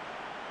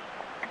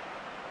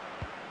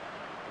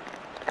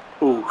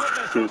 Oh,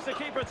 Goodness, shit. what's the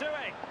keeper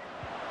doing?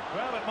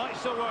 Well, it might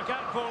still work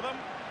out for them.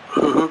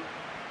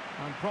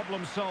 And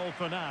problem solved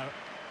for now.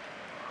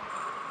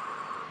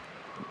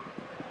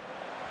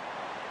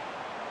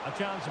 A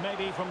chance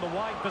maybe from the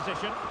wide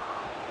position.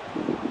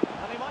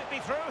 And he might be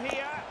through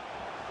here.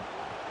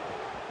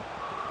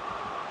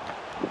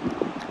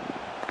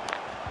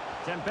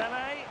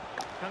 Dembele,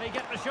 can he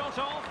get the shot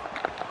off?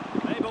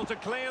 Able to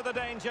clear the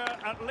danger,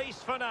 at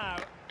least for now.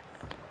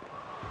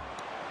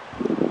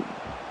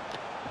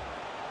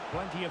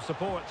 Plenty of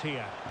support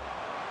here.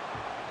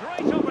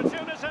 Great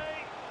opportunity.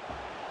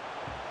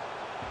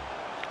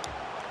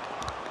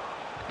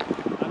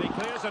 And he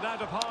clears it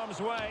out of harm's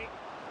way.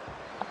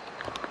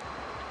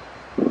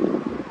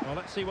 Well,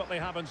 let's see what they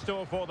have in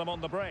store for them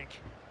on the break.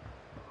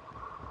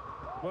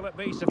 Will it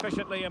be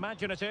sufficiently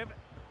imaginative?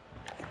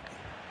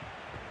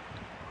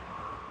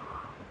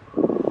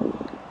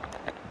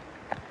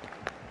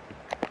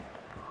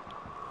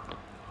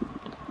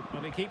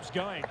 And he keeps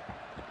going.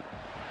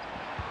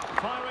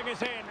 Firing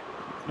is in.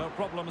 No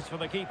problems for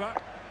the keeper.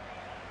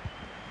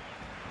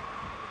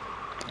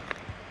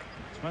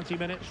 20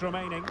 minutes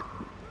remaining.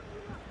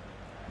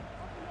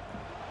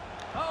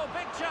 Oh,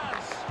 big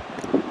chance.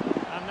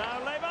 And now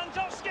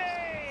Lewandowski!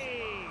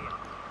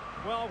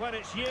 Well, when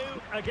it's you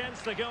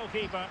against the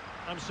goalkeeper,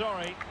 I'm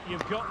sorry,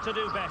 you've got to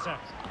do better.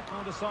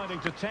 Well, deciding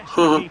to test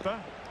the keeper,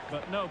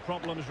 but no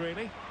problems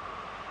really.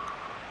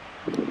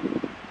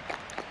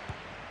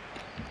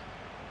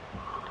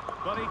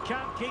 But he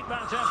can't keep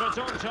that effort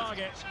on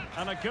target,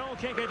 and a goal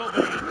kick it'll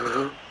be.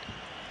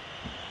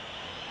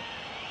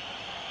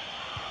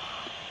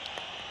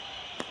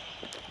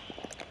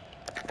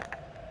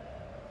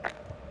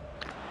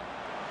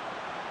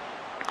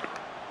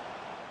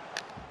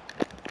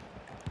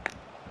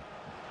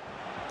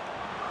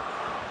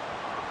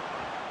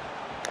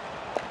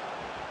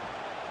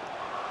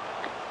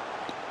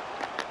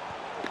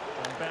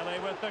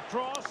 Dembele with the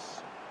cross.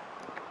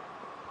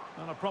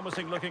 And a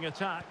promising looking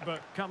attack,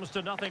 but comes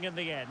to nothing in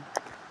the end.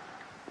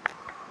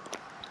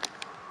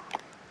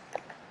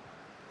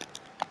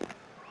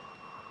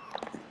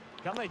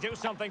 Can they do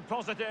something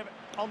positive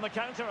on the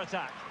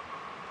counter-attack?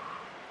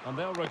 And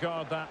they'll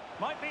regard that.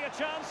 Might be a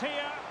chance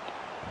here.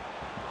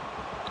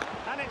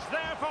 And it's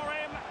there for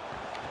him.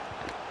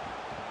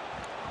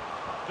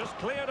 Just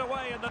cleared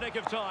away in the nick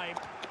of time.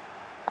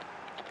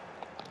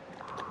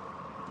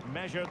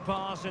 Measured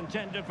pass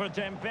intended for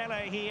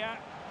Dembele here.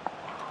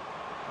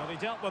 Well, he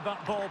dealt with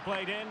that ball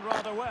played in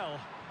rather well.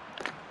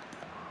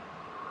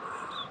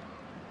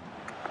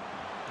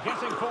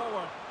 Getting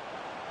forward.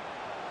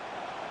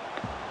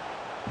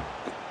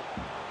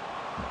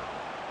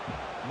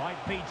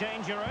 Might be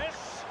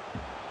dangerous.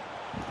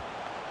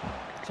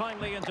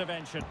 Timely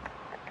intervention.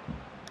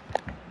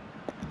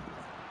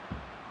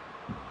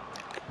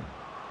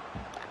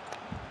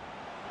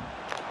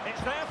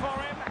 It's there for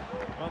him.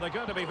 Well, they're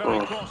going to be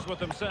very cross with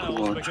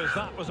themselves because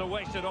that was a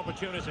wasted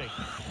opportunity.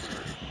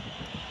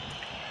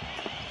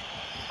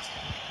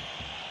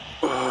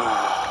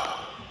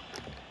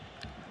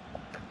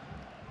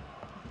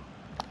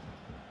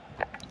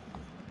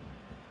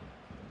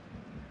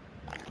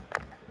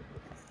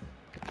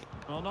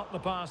 Well, not the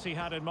pass he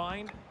had in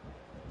mind.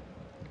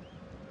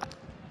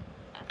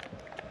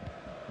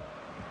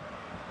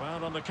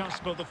 Well, on the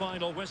cusp of the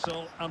final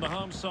whistle, and the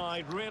home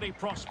side really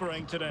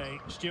prospering today.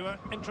 Stuart,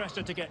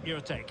 interested to get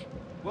your take.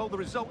 Well, the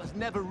result has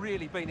never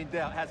really been in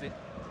doubt, has it?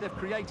 They've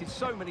created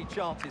so many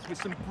chances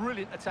with some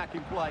brilliant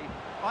attacking play.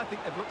 I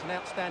think they've looked an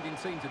outstanding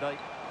team today.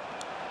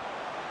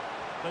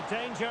 The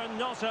danger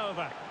not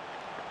over.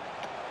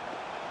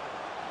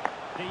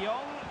 De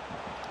Jong.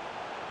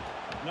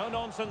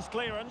 No-nonsense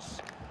clearance.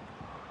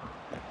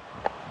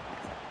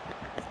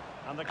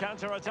 And the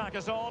counter-attack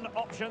is on.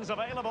 Options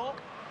available.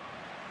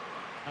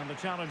 And the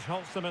challenge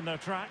halts them in their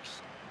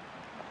tracks.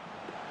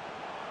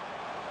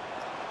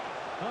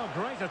 Oh,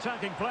 great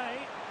attacking play.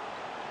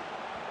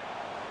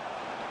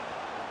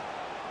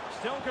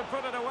 Still could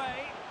put it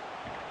away.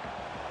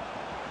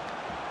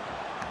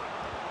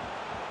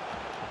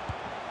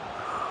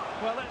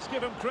 Well, let's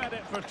give him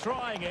credit for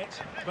trying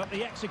it, but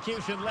the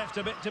execution left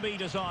a bit to be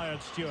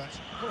desired, Stuart.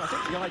 Well, I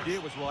think the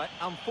idea was right.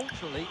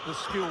 Unfortunately, the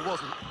skill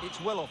wasn't. It's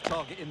well off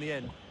target in the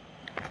end.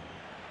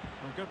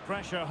 Well, good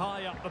pressure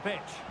high up the pitch.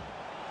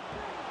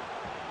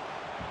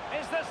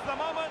 Is this the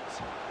moment?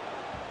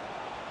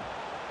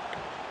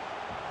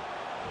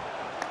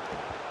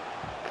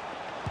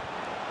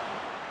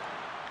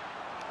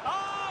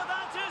 Oh,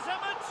 that is a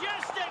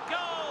majestic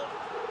goal!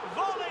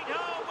 Volleyed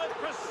home with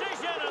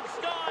precision and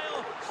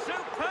style.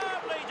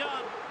 Superbly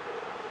done.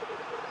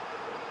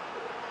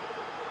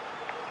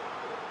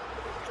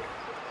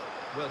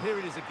 Well, here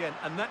it is again,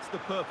 and that's the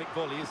perfect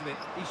volley, isn't it?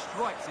 He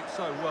strikes it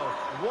so well.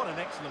 What an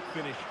excellent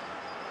finish.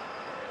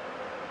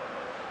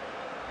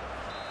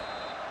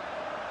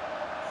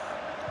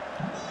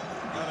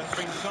 Well, it's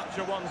been such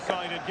a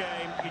one-sided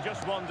game. You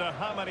just wonder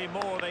how many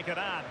more they could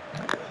add.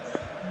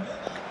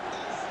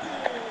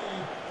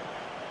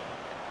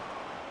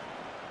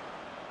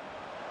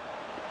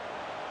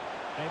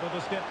 Able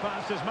to skip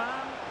past his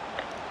man.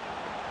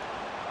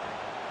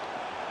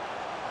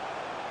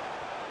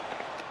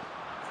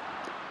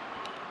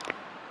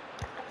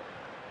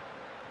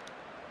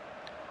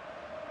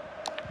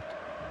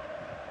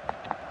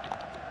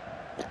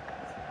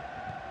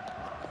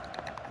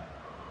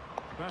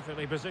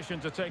 Perfectly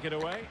positioned to take it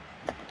away.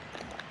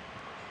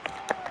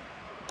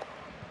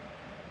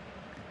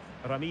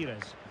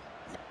 Ramirez.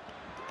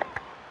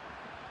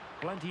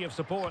 Plenty of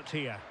support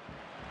here.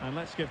 And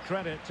let's give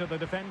credit to the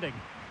defending.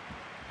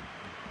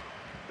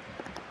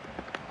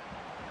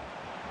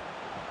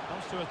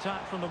 Comes to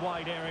attack from the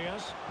wide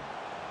areas.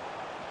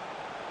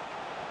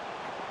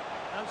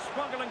 And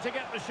struggling to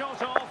get the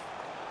shot off.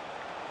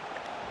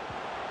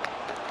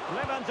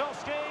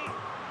 Lewandowski.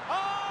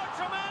 Oh,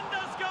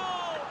 tremendous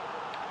goal!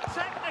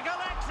 Technical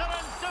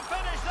excellence to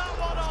finish that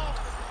one off.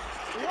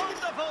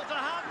 Wonderful to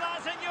have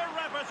that in your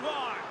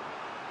repertoire.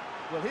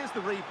 Well, here's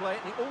the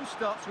replay, and it all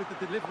starts with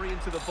the delivery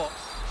into the box,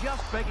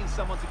 just begging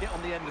someone to get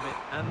on the end of it.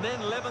 And then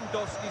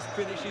Lewandowski's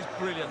finish is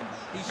brilliant.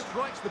 He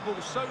strikes the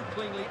ball so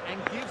cleanly and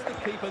gives the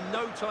keeper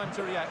no time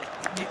to react.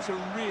 It's a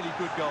really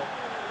good goal.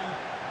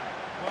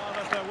 Well,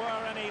 if there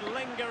were any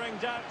lingering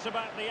doubts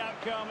about the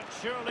outcome,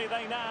 surely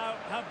they now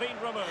have been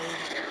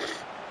removed.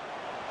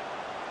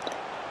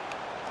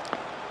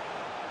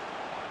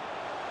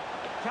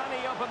 Can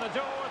he open the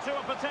door to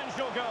a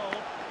potential goal?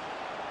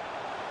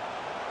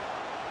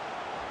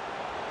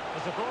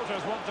 The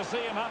supporters want to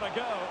see him have a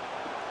go.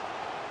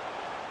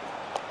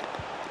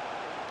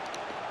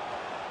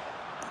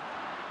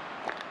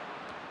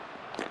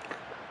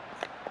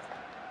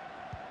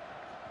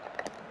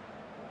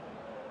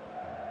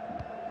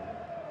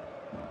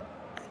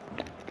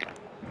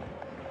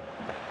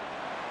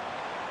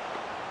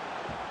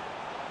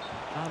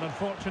 And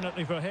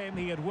unfortunately for him,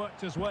 he had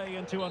worked his way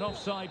into an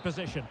offside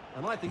position.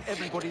 And I think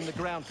everybody in the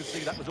ground could see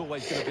that was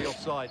always going to be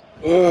offside.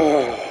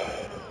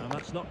 And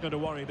that's not going to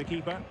worry the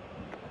keeper.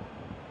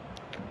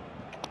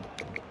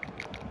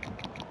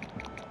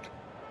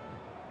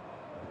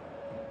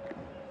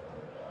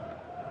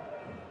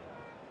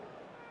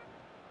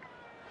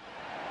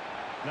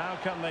 Now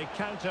can they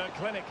counter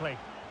clinically?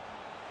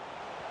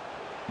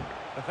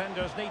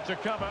 Defenders need to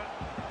cover.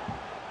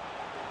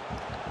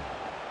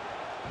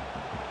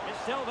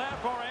 It's still there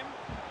for him.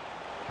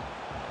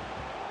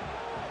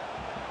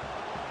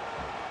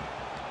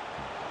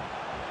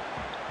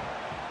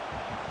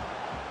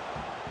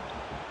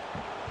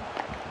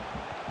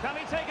 Can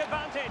he take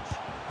advantage?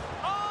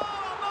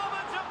 Oh, a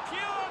moment of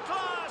pure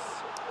class!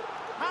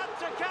 Had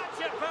to catch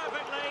it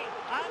perfectly,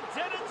 and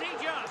didn't he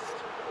just?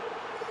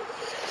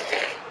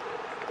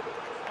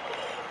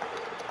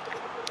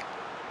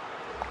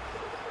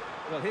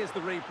 Well, here's the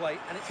replay,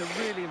 and it's a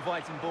really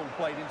inviting ball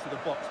played into the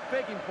box,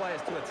 begging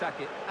players to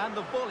attack it, and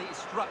the volley is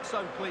struck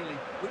so cleanly,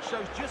 which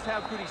shows just how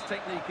good his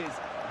technique is.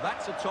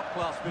 That's a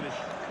top-class finish.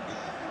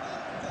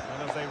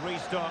 And as they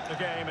restart the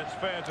game, it's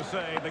fair to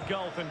say the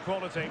gulf in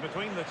quality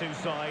between the two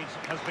sides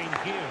has been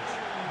huge.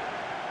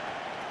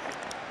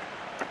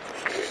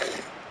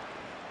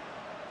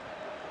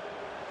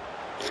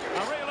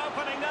 A real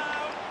opening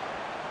now.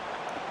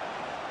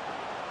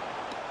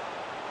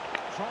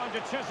 Trying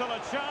to chisel a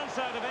chance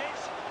out of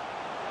it.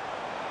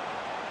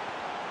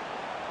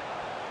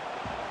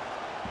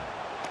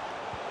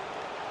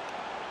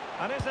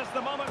 And is this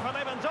the moment for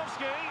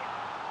Lewandowski?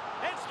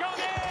 It's gone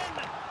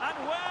in! And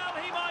well,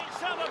 he might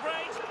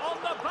celebrate on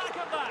the back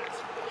of that.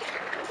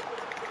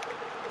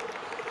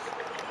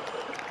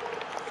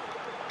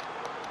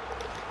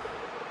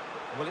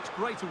 Well, it's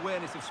great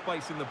awareness of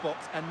space in the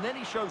box, and then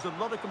he shows a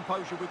lot of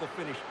composure with the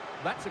finish.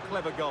 That's a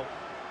clever goal.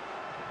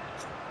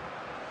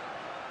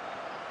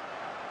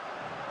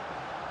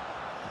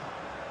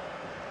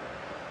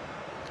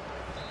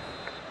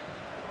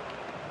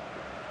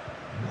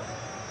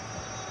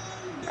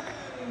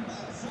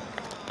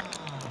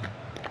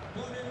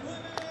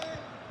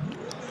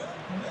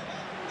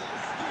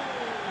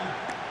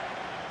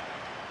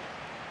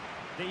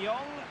 De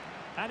Jong,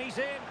 and he's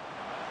in.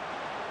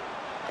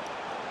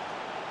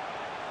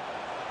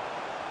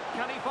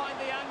 Can he find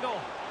the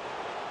angle?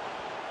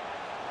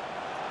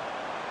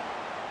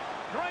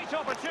 Great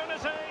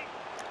opportunity.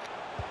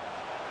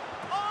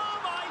 Oh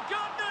my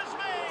goodness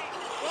me!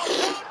 Well,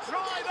 don't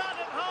try that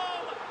at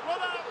home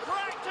without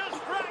practice,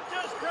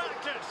 practice,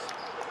 practice.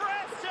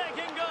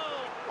 Breathtaking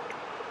goal.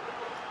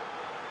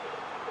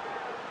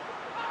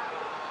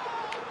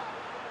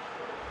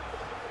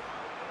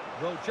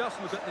 Well,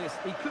 just look at this.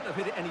 He couldn't have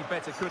hit it any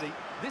better, could he?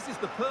 This is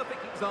the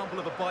perfect example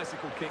of a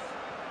bicycle kick.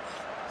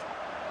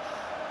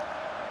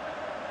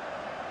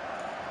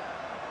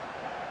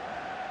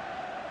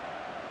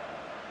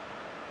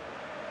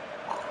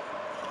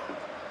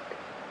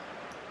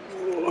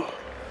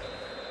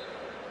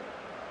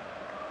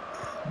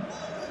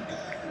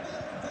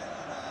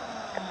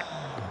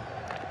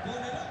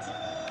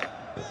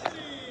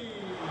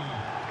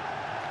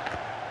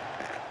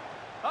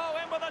 Oh,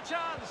 in with a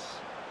chance.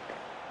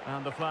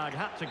 And the flag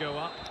had to go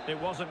up. It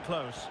wasn't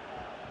close.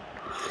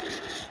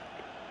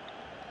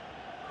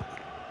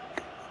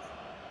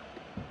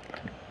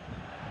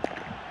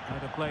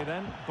 Out of play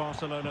then.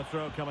 Barcelona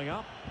throw coming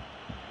up.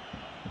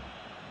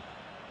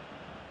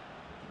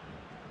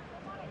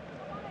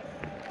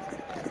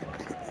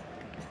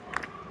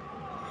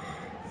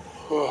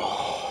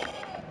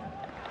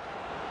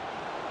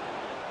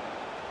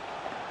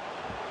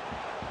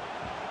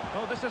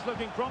 Oh, this is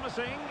looking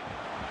promising.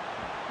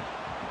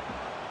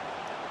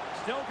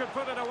 Still could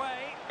put it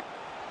away.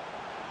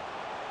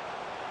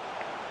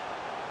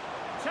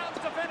 Chance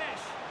to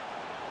finish.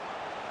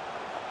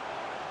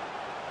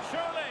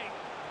 Surely.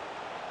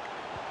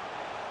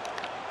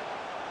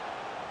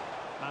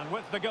 And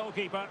with the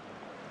goalkeeper.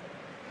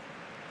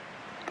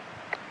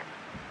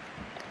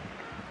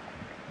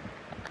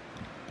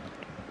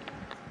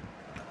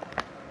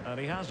 And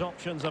he has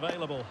options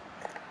available.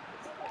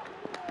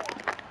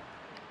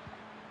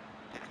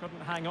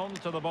 Couldn't hang on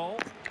to the ball.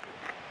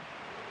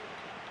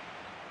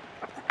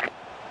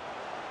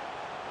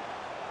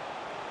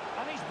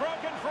 And he's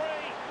broken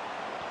free.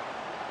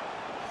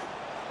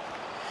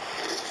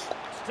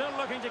 Still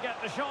looking to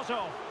get the shot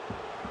off.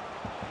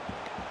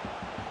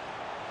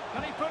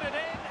 Can he put it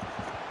in?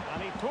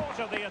 And he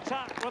thwarted the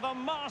attack with a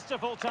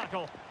masterful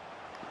tackle.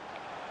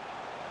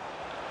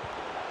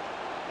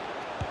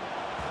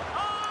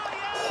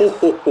 Ho,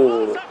 ho,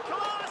 ho. What a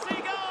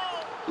classy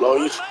goal!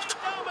 Nice. Make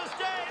no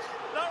mistake,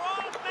 there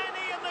aren't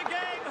many in the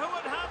game who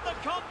would have the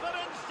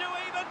confidence to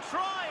even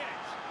try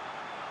it.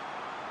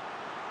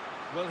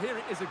 Well, here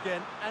it is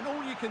again, and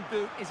all you can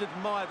do is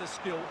admire the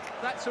skill.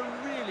 That's a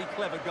really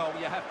clever goal,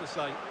 you have to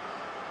say.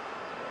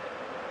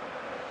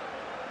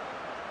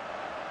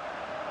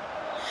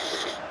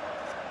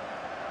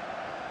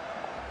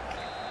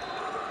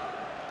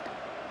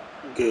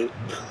 Good.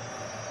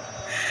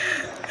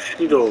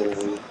 Shiro.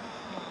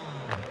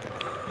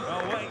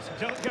 Oh wait,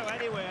 don't go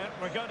anywhere.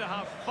 We're going to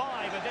have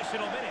 5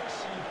 additional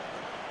minutes.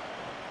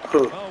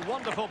 Huh. Oh,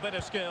 wonderful bit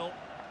of skill,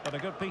 but a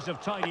good piece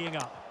of tidying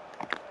up.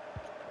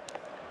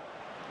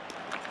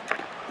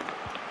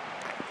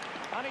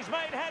 And he's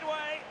made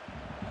headway.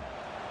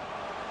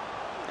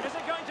 Is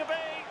it going to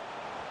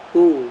be?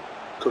 Ooh,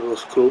 that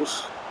was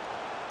close.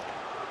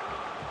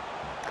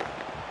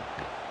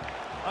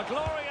 A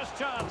glorious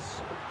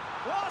chance.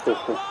 What a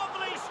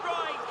lovely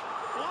strike.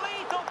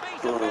 Lethal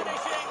piece of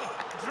finishing.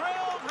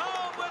 Drilled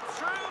home with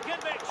true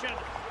conviction.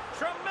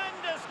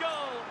 Tremendous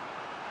goal.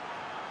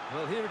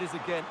 Well, here it is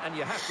again, and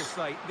you have to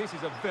say, this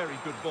is a very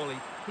good volley.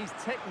 His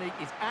technique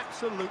is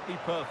absolutely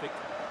perfect.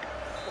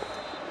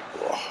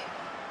 Well,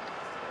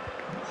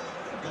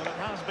 it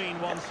has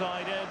been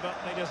one-sided, but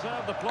they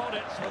deserve the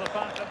plaudits for the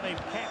fact that they've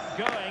kept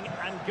going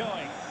and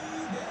going.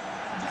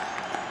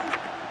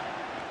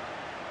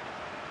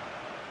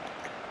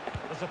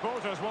 The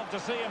supporters want to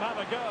see him have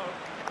a go.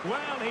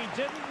 Well, he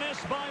didn't miss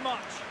by much.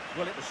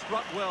 Well, it was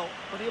struck well,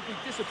 but he'll be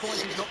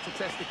disappointed not to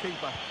test the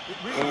keeper. It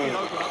really did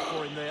open up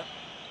for him there.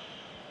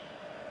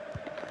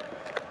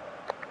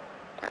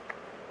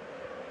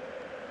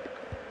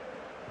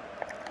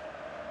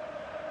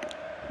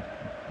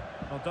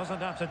 Well, doesn't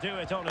have to do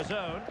it on his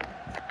own.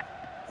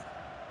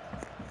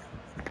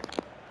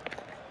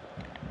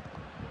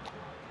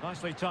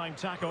 Nicely timed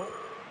tackle.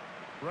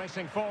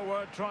 Racing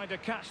forward, trying to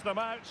catch them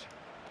out.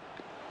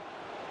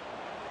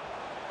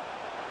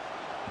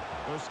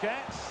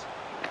 Busquets.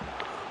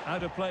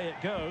 Out of play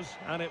it goes,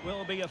 and it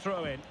will be a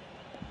throw-in.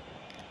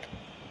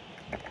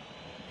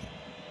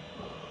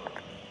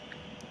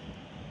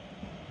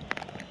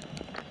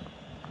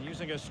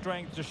 Using his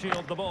strength to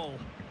shield the ball.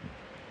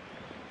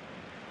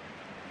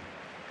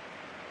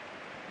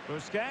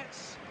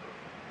 Busquets.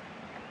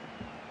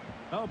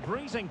 Oh,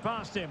 breezing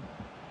past him.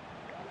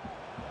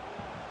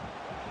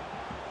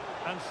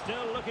 And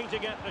still looking to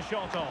get the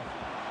shot off.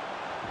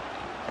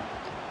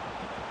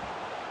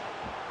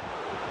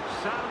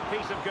 Sound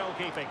piece of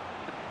goalkeeping.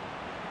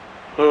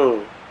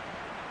 Oh.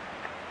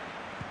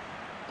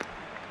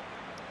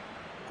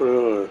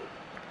 Oh.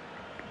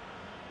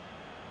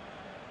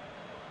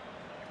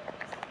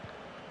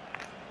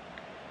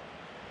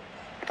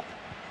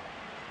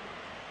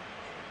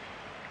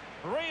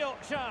 Real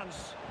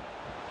chance.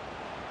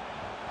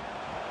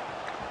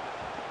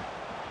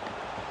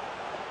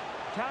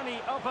 Can he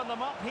open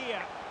them up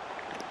here?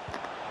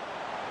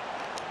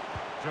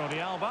 Jordi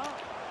Alba,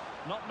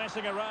 not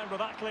messing around with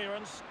that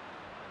clearance.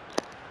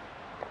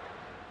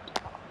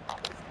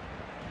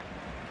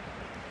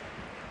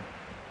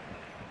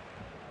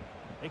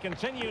 He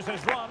continues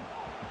his run.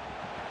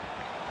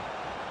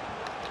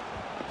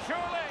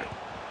 Surely.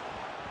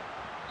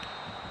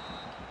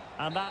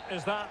 And that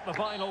is that. The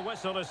final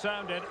whistle is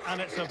sounded, and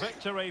it's a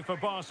victory for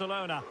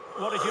Barcelona.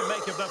 What did you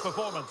make of their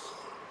performance?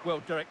 Well,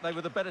 Derek, they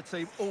were the better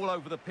team all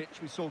over the pitch.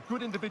 We saw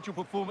good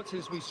individual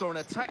performances. We saw an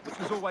attack which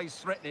was always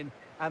threatening,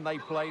 and they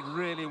played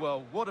really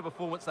well. What a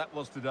performance that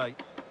was today.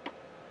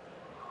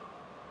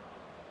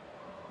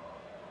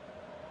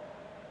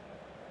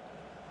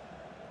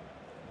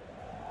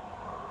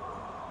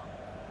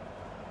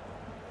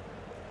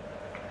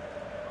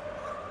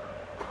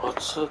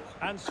 What's up?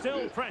 And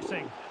still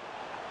pressing.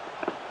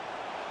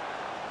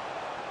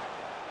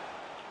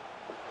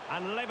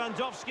 And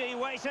Lewandowski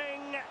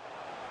waiting.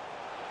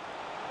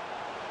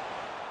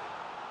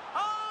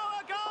 Oh,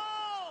 a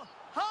goal!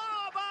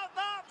 How about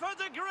that for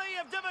degree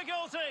of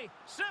difficulty?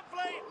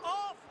 Simply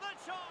off the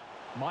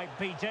chart. Might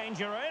be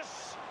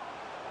dangerous.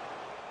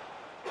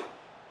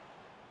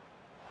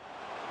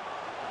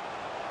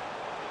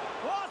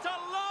 What a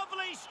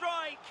lovely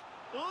strike!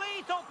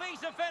 Lethal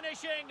piece of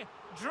finishing,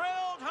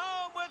 drilled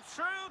home with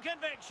true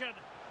conviction.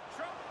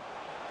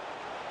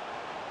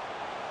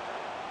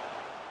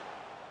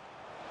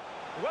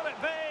 Will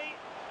it be?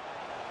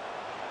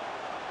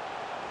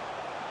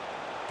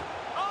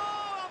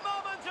 Oh, a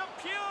moment of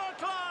pure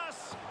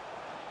class!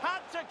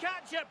 Had to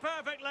catch it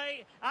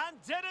perfectly, and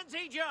didn't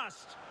he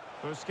just?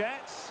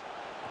 Busquets.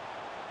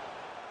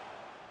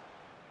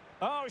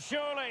 Oh,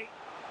 surely.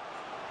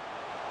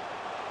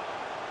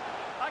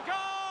 A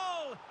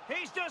goal!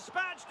 He's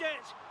dispatched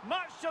it,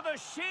 much to the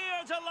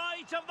sheer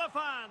delight of the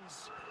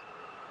fans.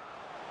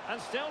 And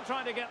still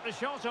trying to get the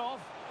shot off.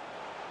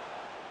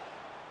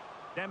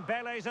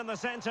 Dembele's in the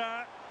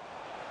centre.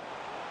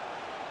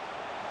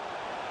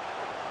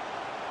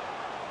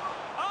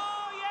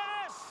 Oh,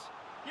 yes!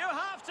 You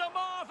have to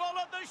marvel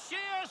at the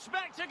sheer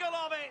spectacle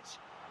of it.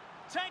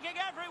 Taking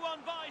everyone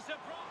by surprise.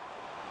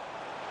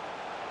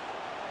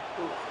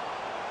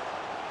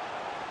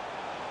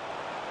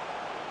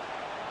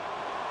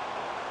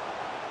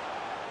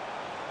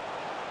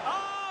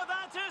 Oh,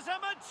 that is a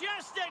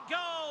majestic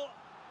goal.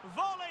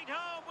 Volleyed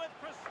home with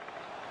precision.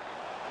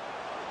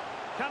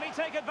 Can he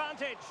take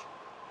advantage?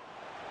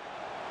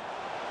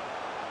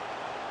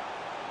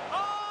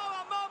 Oh,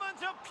 a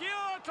moment of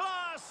pure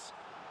class.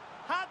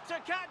 Had to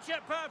catch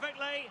it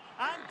perfectly,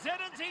 and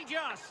didn't he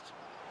just?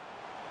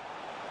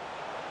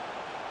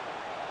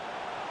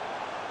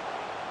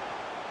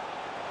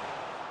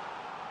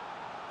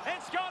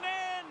 It's gone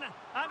in,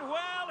 and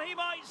well, he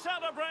might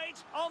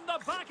celebrate on the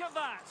back of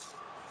that.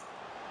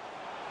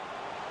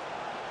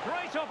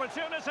 Great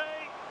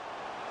opportunity.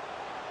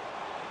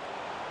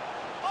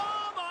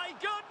 Oh, my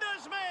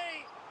goodness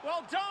me!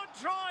 Well, don't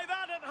try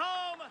that at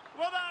home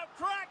without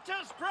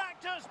practice,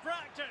 practice,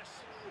 practice.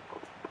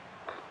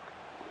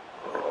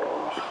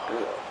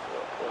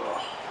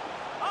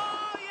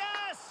 Oh,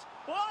 yes!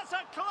 What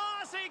a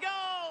classy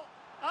goal!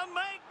 And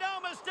make no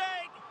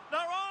mistake, there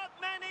aren't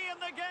many in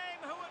the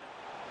game who would...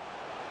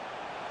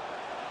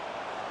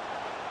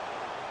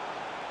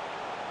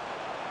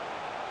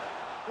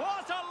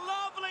 What a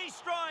lovely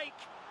strike!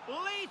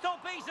 Lethal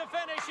piece of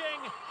finishing,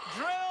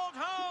 drilled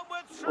home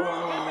with true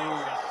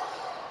conviction.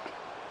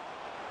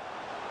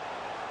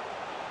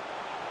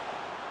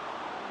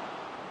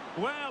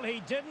 Well,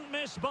 he didn't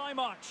miss by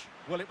much.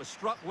 Well, it was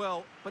struck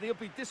well, but he'll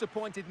be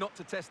disappointed not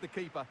to test the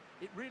keeper.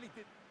 It really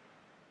did.